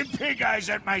making pig eyes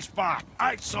at my spot.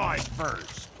 I saw it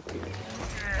first.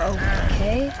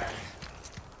 Okay.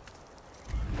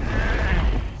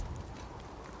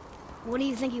 What do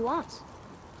you think he wants?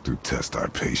 To test our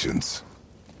patience.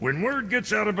 When word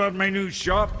gets out about my new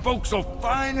shop, folks will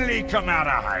finally come out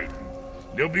of hiding.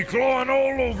 They'll be clawing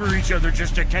all over each other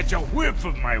just to catch a whiff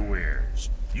of my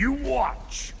wares. You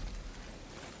watch.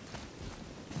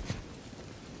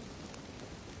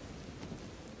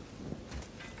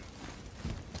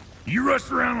 You rush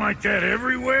around like that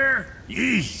everywhere?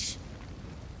 Yeesh.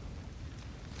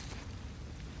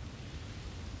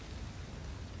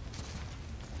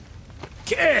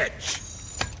 Catch!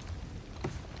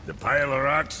 The pile of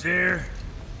rocks there?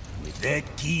 With that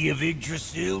key of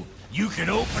Yggdrasil, you can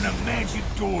open a magic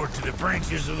door to the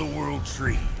branches of the World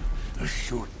Tree. A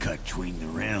shortcut between the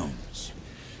realms.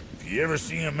 If you ever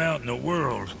see him out in the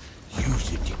world,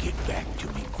 use it to get back to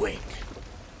me quick.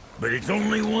 But it's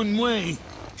only one way.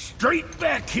 Straight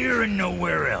back here and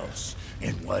nowhere else.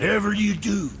 And whatever you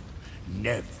do,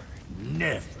 never,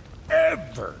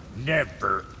 ever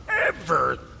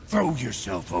throw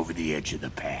yourself over the edge of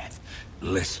the path,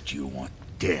 lest you want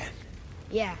death.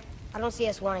 Yeah, I don't see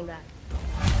us wanting that.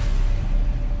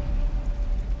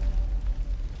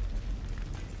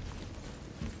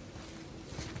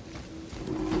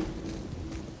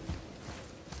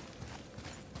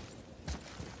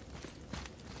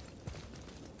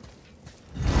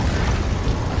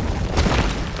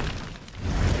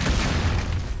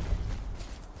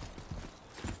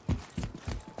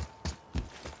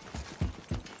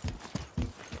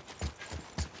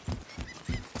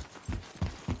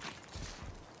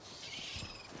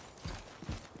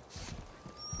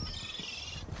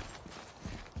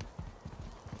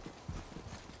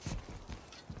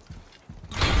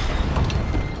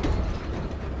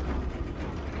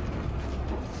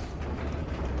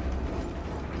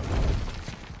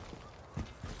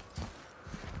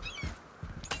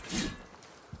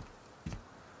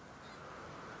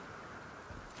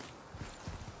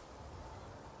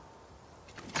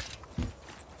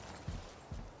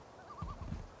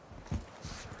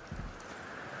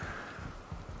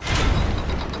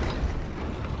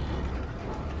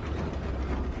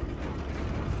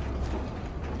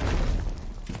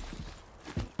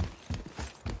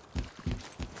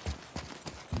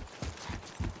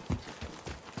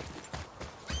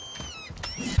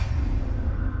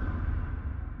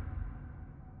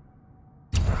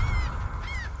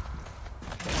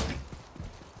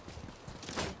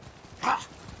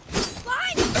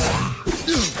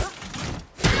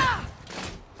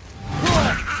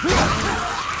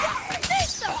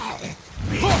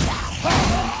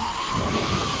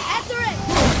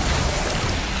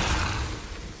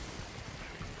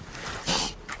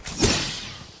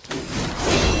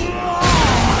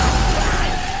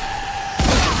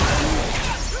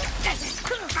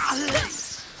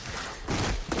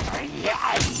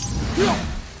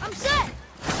 I'm set!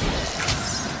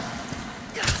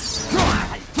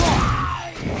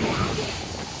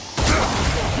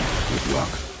 Good luck.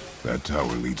 That tower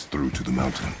leads through to the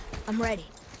mountain. I'm ready.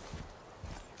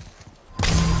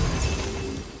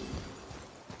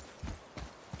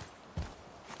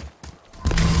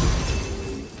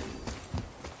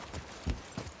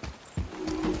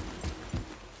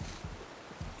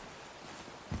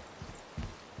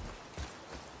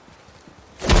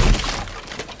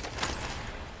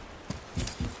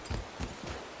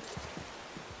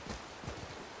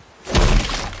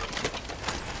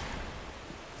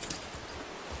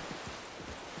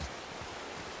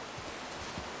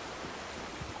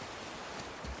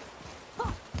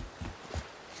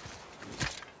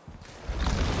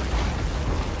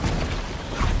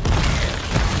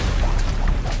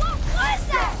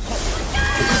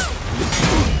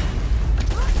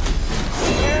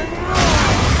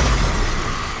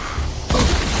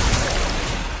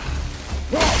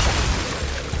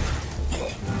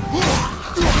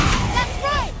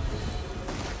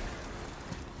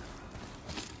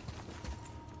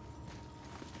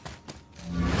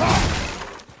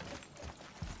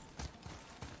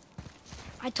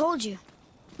 told you.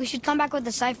 We should come back with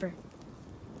the cipher.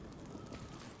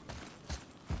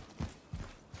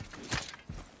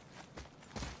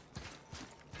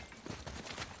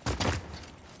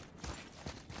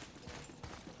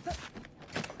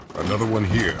 Another one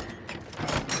here.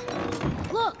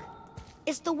 Look!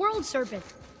 It's the World Serpent.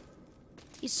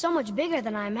 He's so much bigger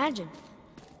than I imagined.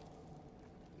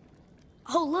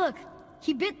 Oh, look!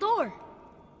 He bit Thor!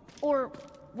 Or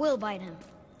will bite him.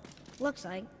 Looks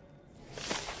like.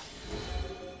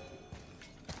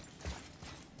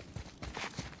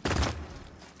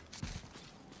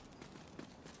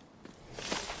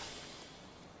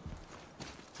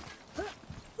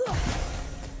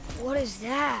 What is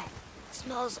that? It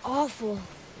smells awful.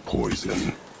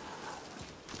 Poison.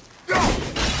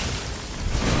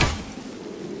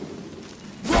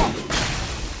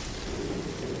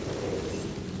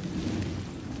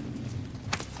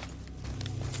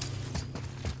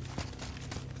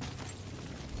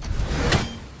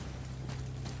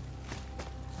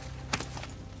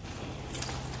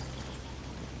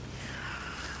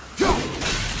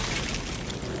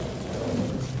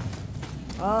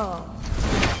 Oh.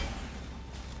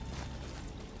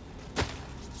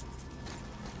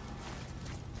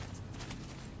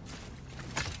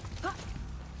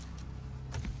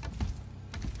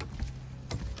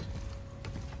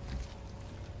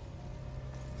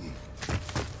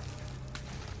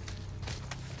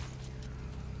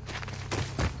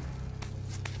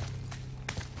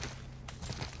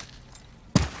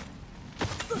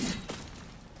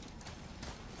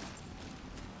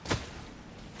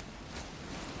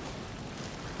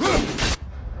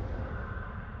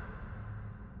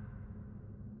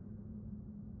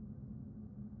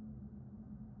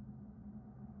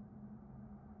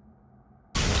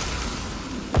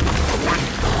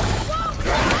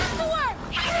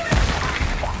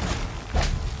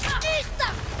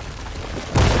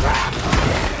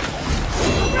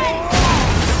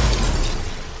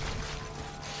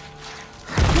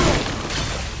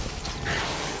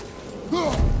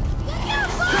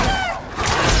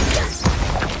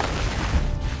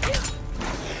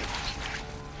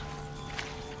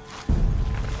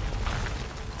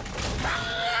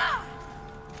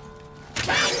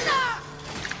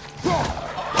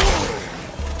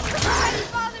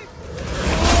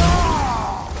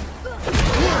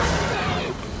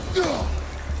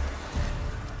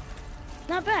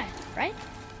 Not bad, right?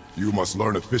 You must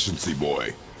learn efficiency,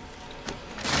 boy.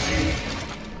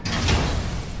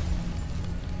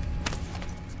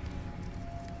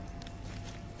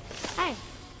 Hey,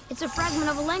 it's a fragment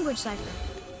of a language cipher.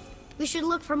 We should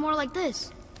look for more like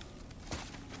this.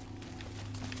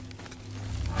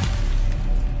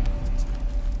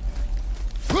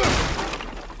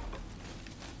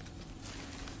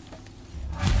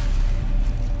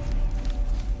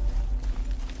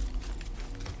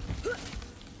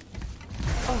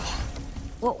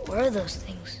 What were those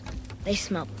things? They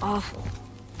smelled awful.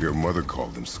 Your mother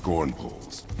called them scorn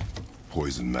poles.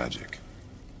 Poison magic.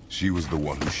 She was the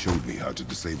one who showed me how to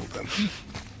disable them.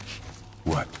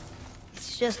 What?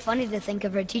 It's just funny to think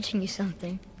of her teaching you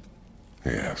something.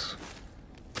 Yes.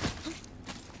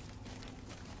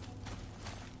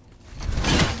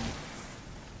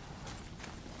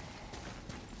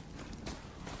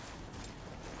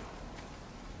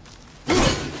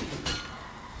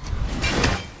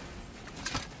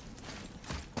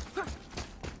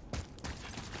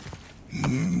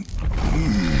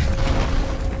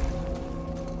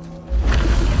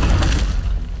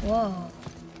 Whoa.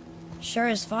 Sure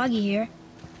is foggy here.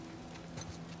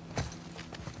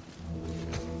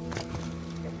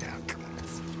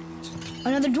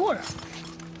 Another dwarf.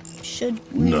 Should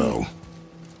we... No.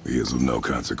 He is of no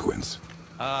consequence.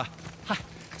 Hi.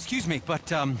 Excuse me, but,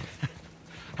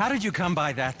 how did you come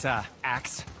by that,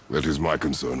 axe? That is my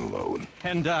concern alone.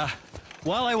 And,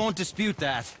 while I won't dispute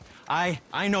that,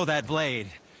 I know that blade.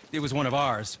 It was one of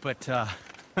ours, but,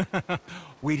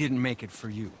 we didn't make it for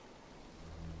you.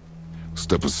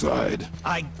 Step aside.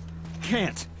 I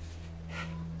can't.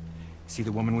 See,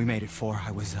 the woman we made it for,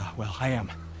 I was, well, I am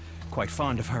quite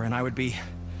fond of her, and I would be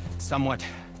somewhat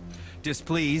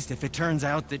displeased if it turns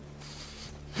out that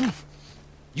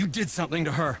you did something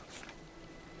to her.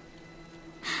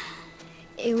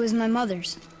 It was my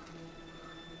mother's.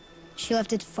 She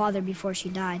left its father before she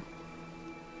died.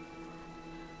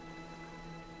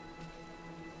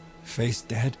 Face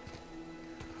dead?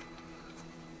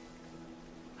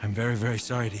 I'm very, very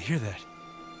sorry to hear that.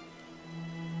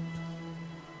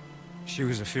 She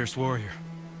was a fierce warrior.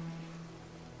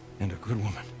 And a good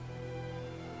woman.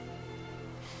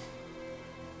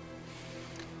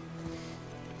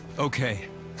 Okay.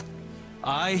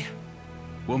 I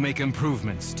we'll make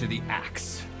improvements to the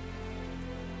axe.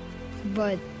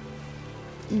 But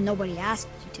nobody asked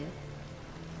you to.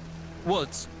 Well,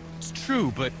 it's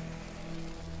true, but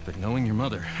knowing your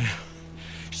mother,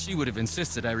 she would have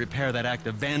insisted I repair that act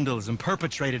of vandalism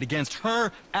perpetrated against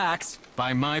her axe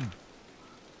by my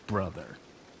brother.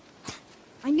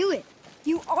 I knew it.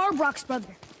 You are Brock's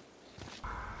brother.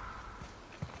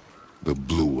 The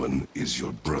blue one is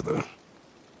your brother.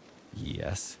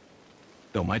 Yes.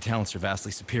 Though my talents are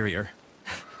vastly superior.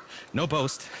 No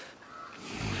boast.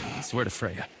 I swear to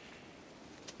Freya.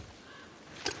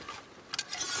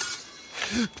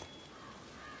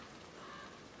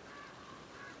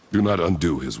 Do not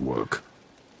undo his work.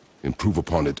 Improve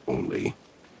upon it only.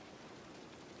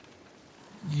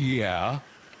 Yeah,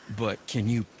 but can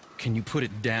you put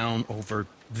it down over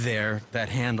there? That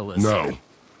handle is... No.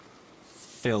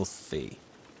 Filthy.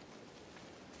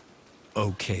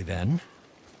 Okay, then.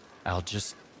 I will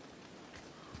just...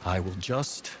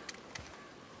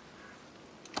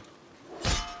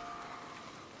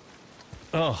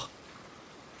 Oh.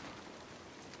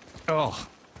 Oh.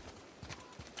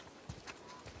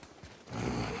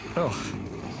 Oh.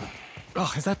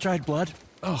 Oh, is that dried blood?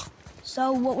 Oh.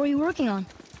 So, what were you working on?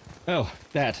 Oh,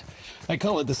 that. I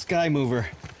call it the Sky Mover.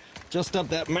 Just up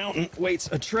that mountain waits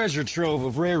a treasure trove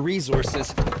of rare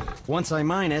resources. Once I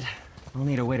mine it, I'll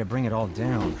need a way to bring it all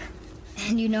down.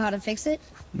 And you know how to fix it?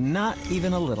 Not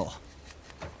even a little.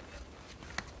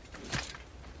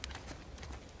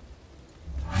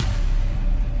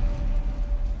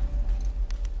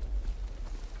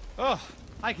 Oh,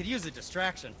 I could use a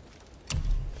distraction.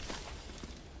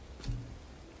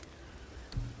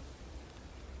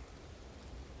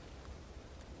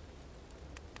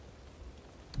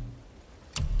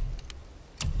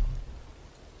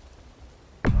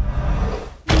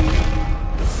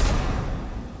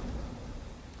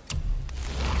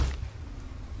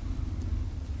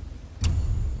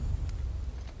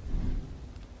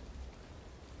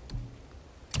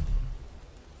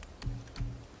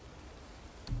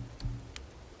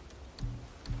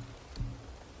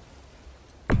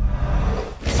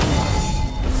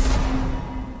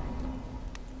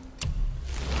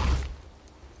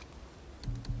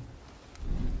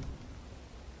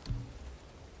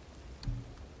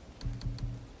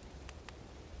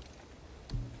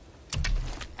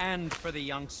 And for the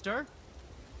youngster?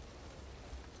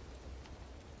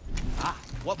 Ah,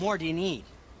 what more do you need?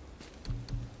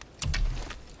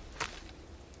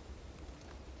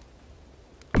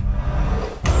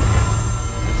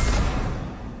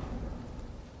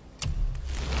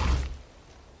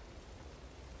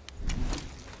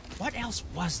 What else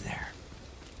was there?